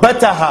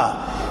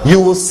rabbataha, you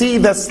will see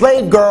the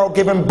slave girl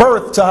giving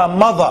birth to her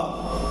mother.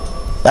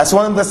 That's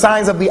one of the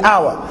signs of the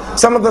hour.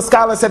 Some of the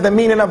scholars said the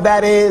meaning of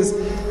that is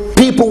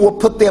people will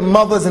put their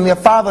mothers and their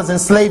fathers in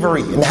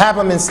slavery and have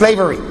them in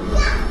slavery.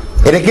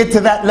 It'll get to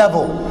that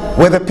level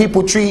where the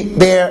people treat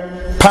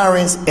their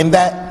parents in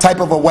that type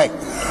of a way.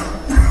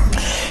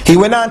 He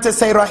went on to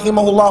say,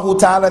 rahimahullah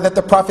ta'ala, that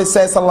the Prophet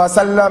says, sallallahu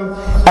alaihi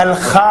wasallam,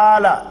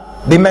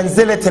 al-khala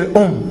bimanzilat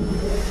al-um.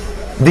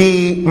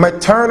 The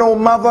maternal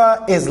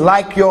mother is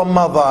like your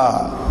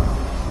mother.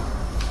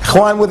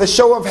 Ikhwan, with a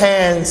show of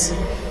hands,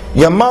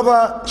 your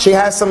mother, she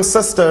has some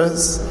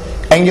sisters,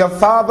 and your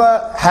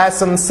father has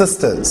some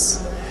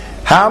sisters.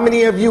 How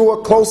many of you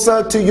are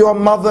closer to your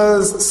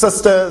mother's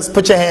sisters?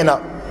 Put your hand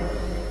up.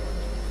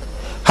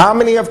 How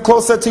many are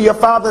closer to your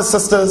father's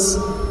sisters?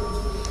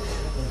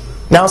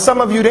 Now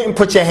some of you didn't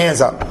put your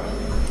hands up.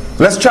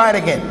 Let's try it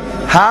again.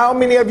 How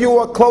many of you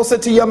are closer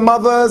to your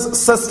mother's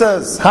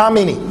sisters? How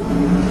many?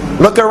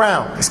 Look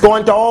around. It's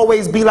going to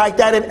always be like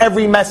that in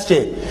every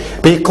masjid,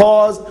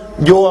 because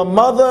your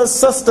mother's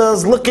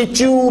sisters look at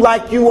you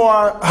like you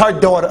are her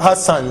daughter, her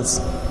sons.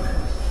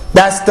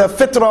 That's the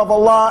fitrah of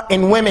Allah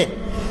in women.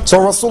 So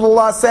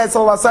Rasulullah said,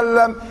 sallallahu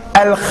alaihi wasallam,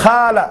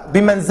 al-khala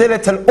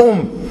bimanzilat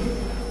al-um.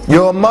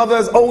 Your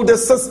mother's older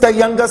sister,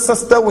 younger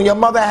sister, when your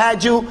mother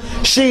had you,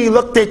 she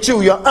looked at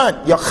you, your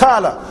aunt, your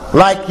khala,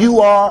 like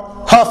you are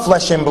her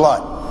flesh and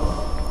blood.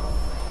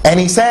 And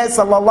he says,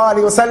 sallallahu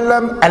alaihi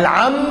wasallam,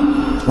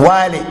 al-am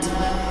walid.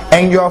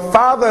 And your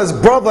father's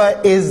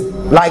brother is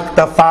like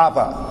the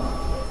father.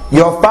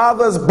 Your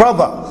father's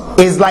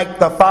brother is like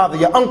the father,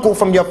 your uncle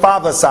from your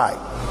father's side.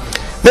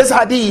 This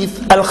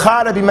hadith,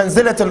 al-khala bi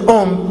manzilat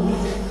al-um,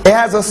 it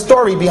has a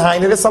story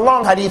behind it. It's a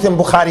long hadith in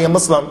Bukhari and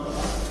Muslim.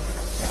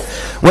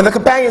 When the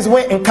companions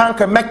went and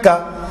conquered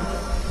Mecca,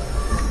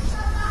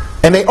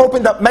 and they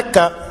opened up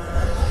Mecca,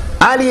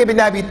 Ali ibn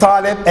Abi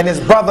Talib and his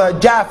brother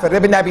Jafar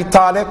ibn Abi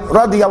Talib,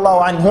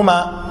 radiyallahu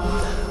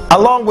anhuma,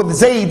 along with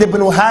Zayd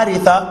ibn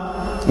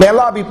Haritha, may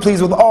Allah be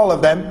pleased with all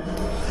of them,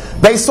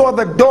 they saw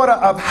the daughter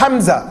of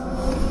Hamza.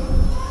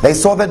 They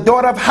saw the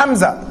daughter of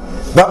Hamza,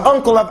 the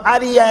uncle of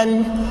Ali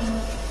and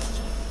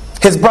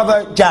his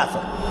brother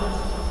Jafar.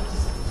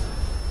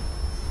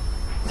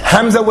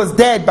 Hamza was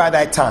dead by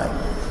that time.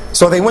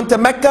 So they went to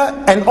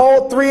Mecca, and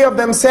all three of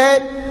them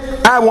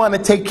said, I want to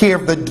take care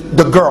of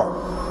the girl.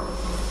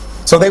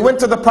 So they went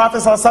to the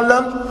Prophet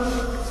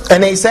ﷺ,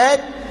 and they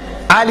said,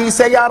 Ali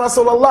said, Ya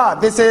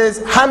Rasulullah, this is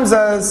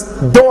Hamza's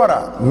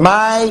daughter,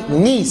 my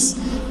niece.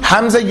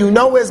 Hamza, you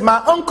know, is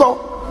my uncle,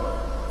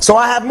 so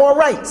I have more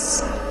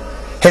rights.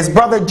 His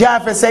brother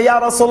Jafar said, Ya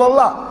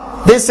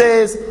Rasulullah, this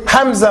is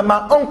Hamza,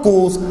 my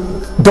uncle's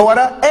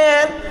daughter,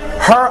 and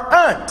her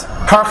aunt,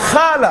 her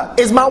khala,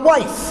 is my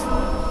wife.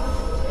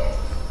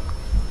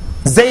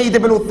 Zayd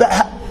ibn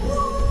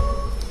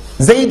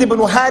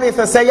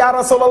Haritha said, Ya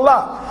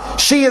Rasulullah,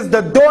 she is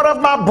the daughter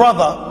of my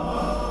brother.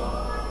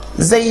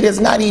 Zayd is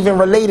not even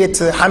related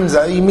to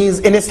Hamza. He means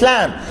in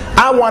Islam,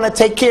 I want to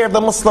take care of the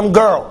Muslim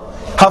girl.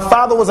 Her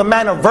father was a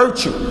man of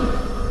virtue.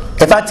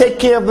 If I take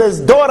care of this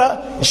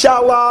daughter,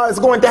 inshallah, it's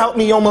going to help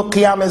me Yawm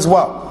al-Qiyamah as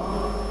well.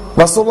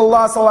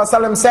 Rasulullah sallallahu alaihi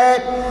wasallam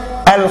said,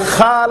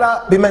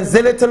 al-khala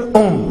bimanzilat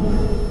al-um.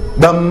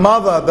 The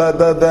mother,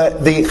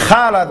 the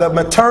khala, the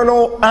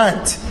maternal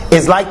aunt,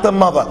 is like the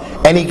mother.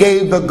 And he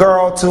gave the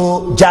girl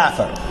to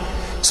Jafar.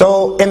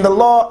 So in the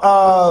law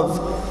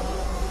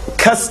of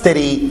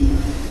custody,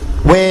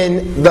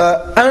 when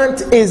the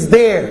aunt is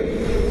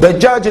there, the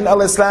judge in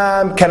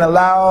al-Islam can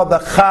allow the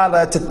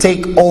khala to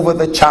take over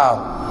the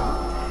child.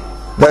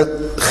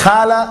 The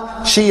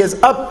khala, she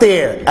is up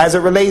there as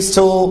it relates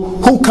to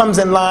who comes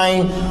in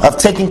line of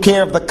taking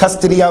care of the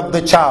custody of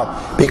the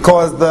child,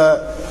 because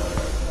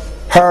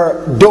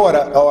her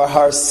daughter or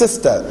her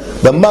sister,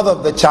 the mother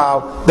of the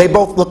child, they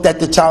both looked at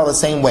the child the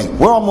same way.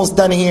 We're almost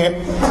done here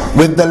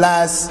with the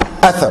last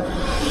athar,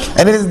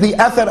 and it is the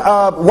athar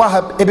of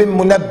Wahab ibn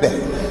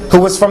Munabbih,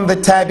 who was from the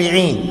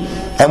Tabi'een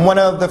and one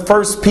of the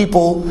first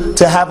people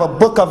to have a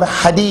book of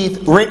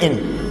hadith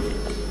written.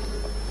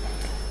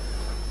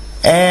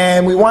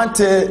 And we want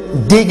to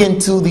dig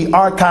into the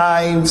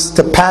archives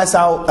to pass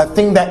out a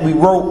thing that we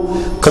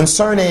wrote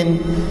concerning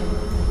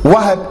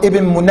Wahab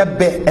ibn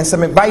Munabbih and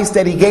some advice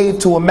that he gave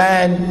to a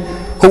man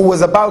who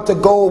was about to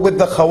go with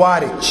the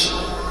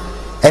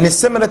Khawarij. And it's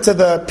similar to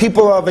the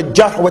people of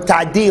al-Jarh wa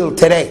Ta'dil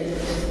today,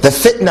 the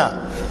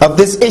fitna of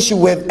this issue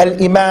with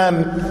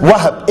al-Imam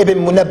Wahab ibn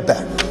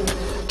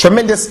Munabbih,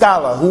 tremendous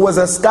scholar who was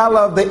a scholar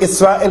of the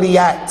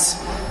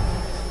Israeliyat,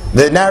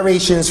 the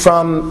narrations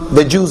from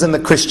the Jews and the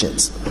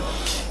Christians.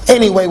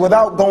 Anyway,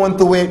 without going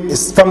through it,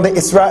 it's from the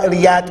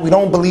Israeliyat. We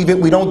don't believe it,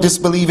 we don't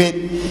disbelieve it.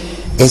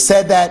 It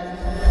said that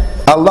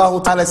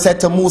Allah Ta'ala said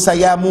to Musa,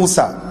 Ya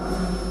Musa,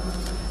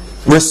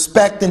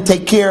 respect and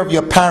take care of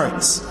your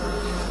parents.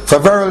 For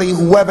verily,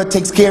 whoever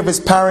takes care of his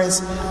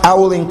parents, I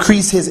will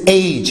increase his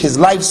age, his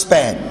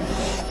lifespan,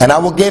 and I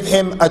will give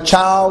him a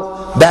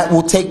child that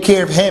will take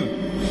care of him.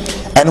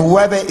 And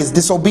whoever is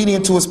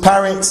disobedient to his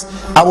parents,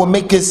 I will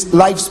make his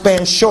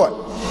lifespan short.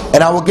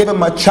 And I will give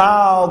him a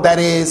child that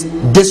is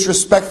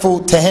disrespectful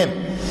to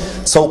him.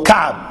 So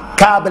Ka'b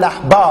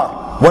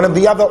al-Ahbar, one of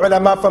the other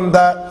ulama from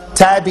the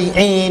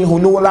Tabi'een who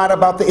knew a lot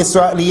about the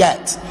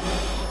Israeliyat.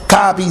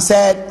 Ka'b, he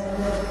said,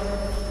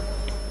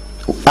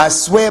 I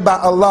swear by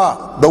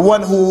Allah, the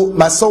one who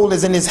my soul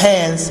is in his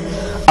hands,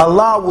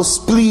 Allah will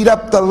speed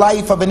up the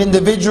life of an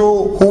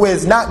individual who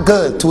is not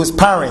good to his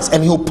parents,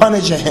 and He'll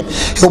punish him.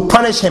 He'll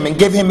punish him and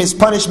give him his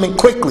punishment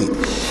quickly.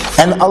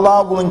 And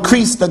Allah will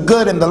increase the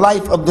good in the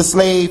life of the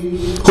slave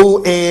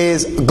who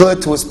is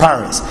good to his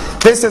parents.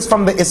 This is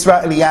from the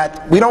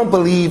Israeliyat. We don't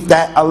believe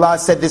that Allah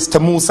said this to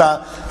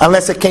Musa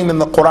unless it came in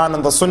the Quran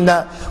and the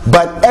Sunnah.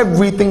 But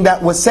everything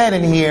that was said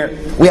in here,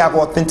 we have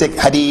authentic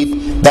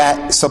hadith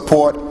that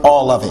support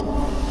all of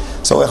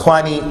it. So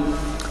Ikhwani,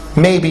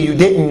 maybe you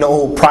didn't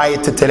know prior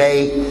to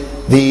today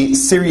the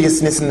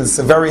seriousness and the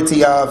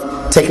severity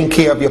of taking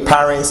care of your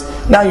parents.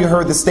 Now you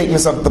heard the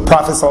statements of the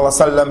Prophet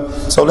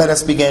ﷺ. So let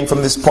us begin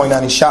from this point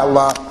on,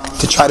 inshallah,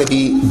 to try to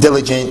be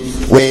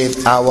diligent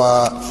with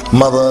our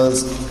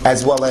mothers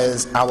as well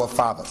as our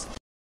fathers.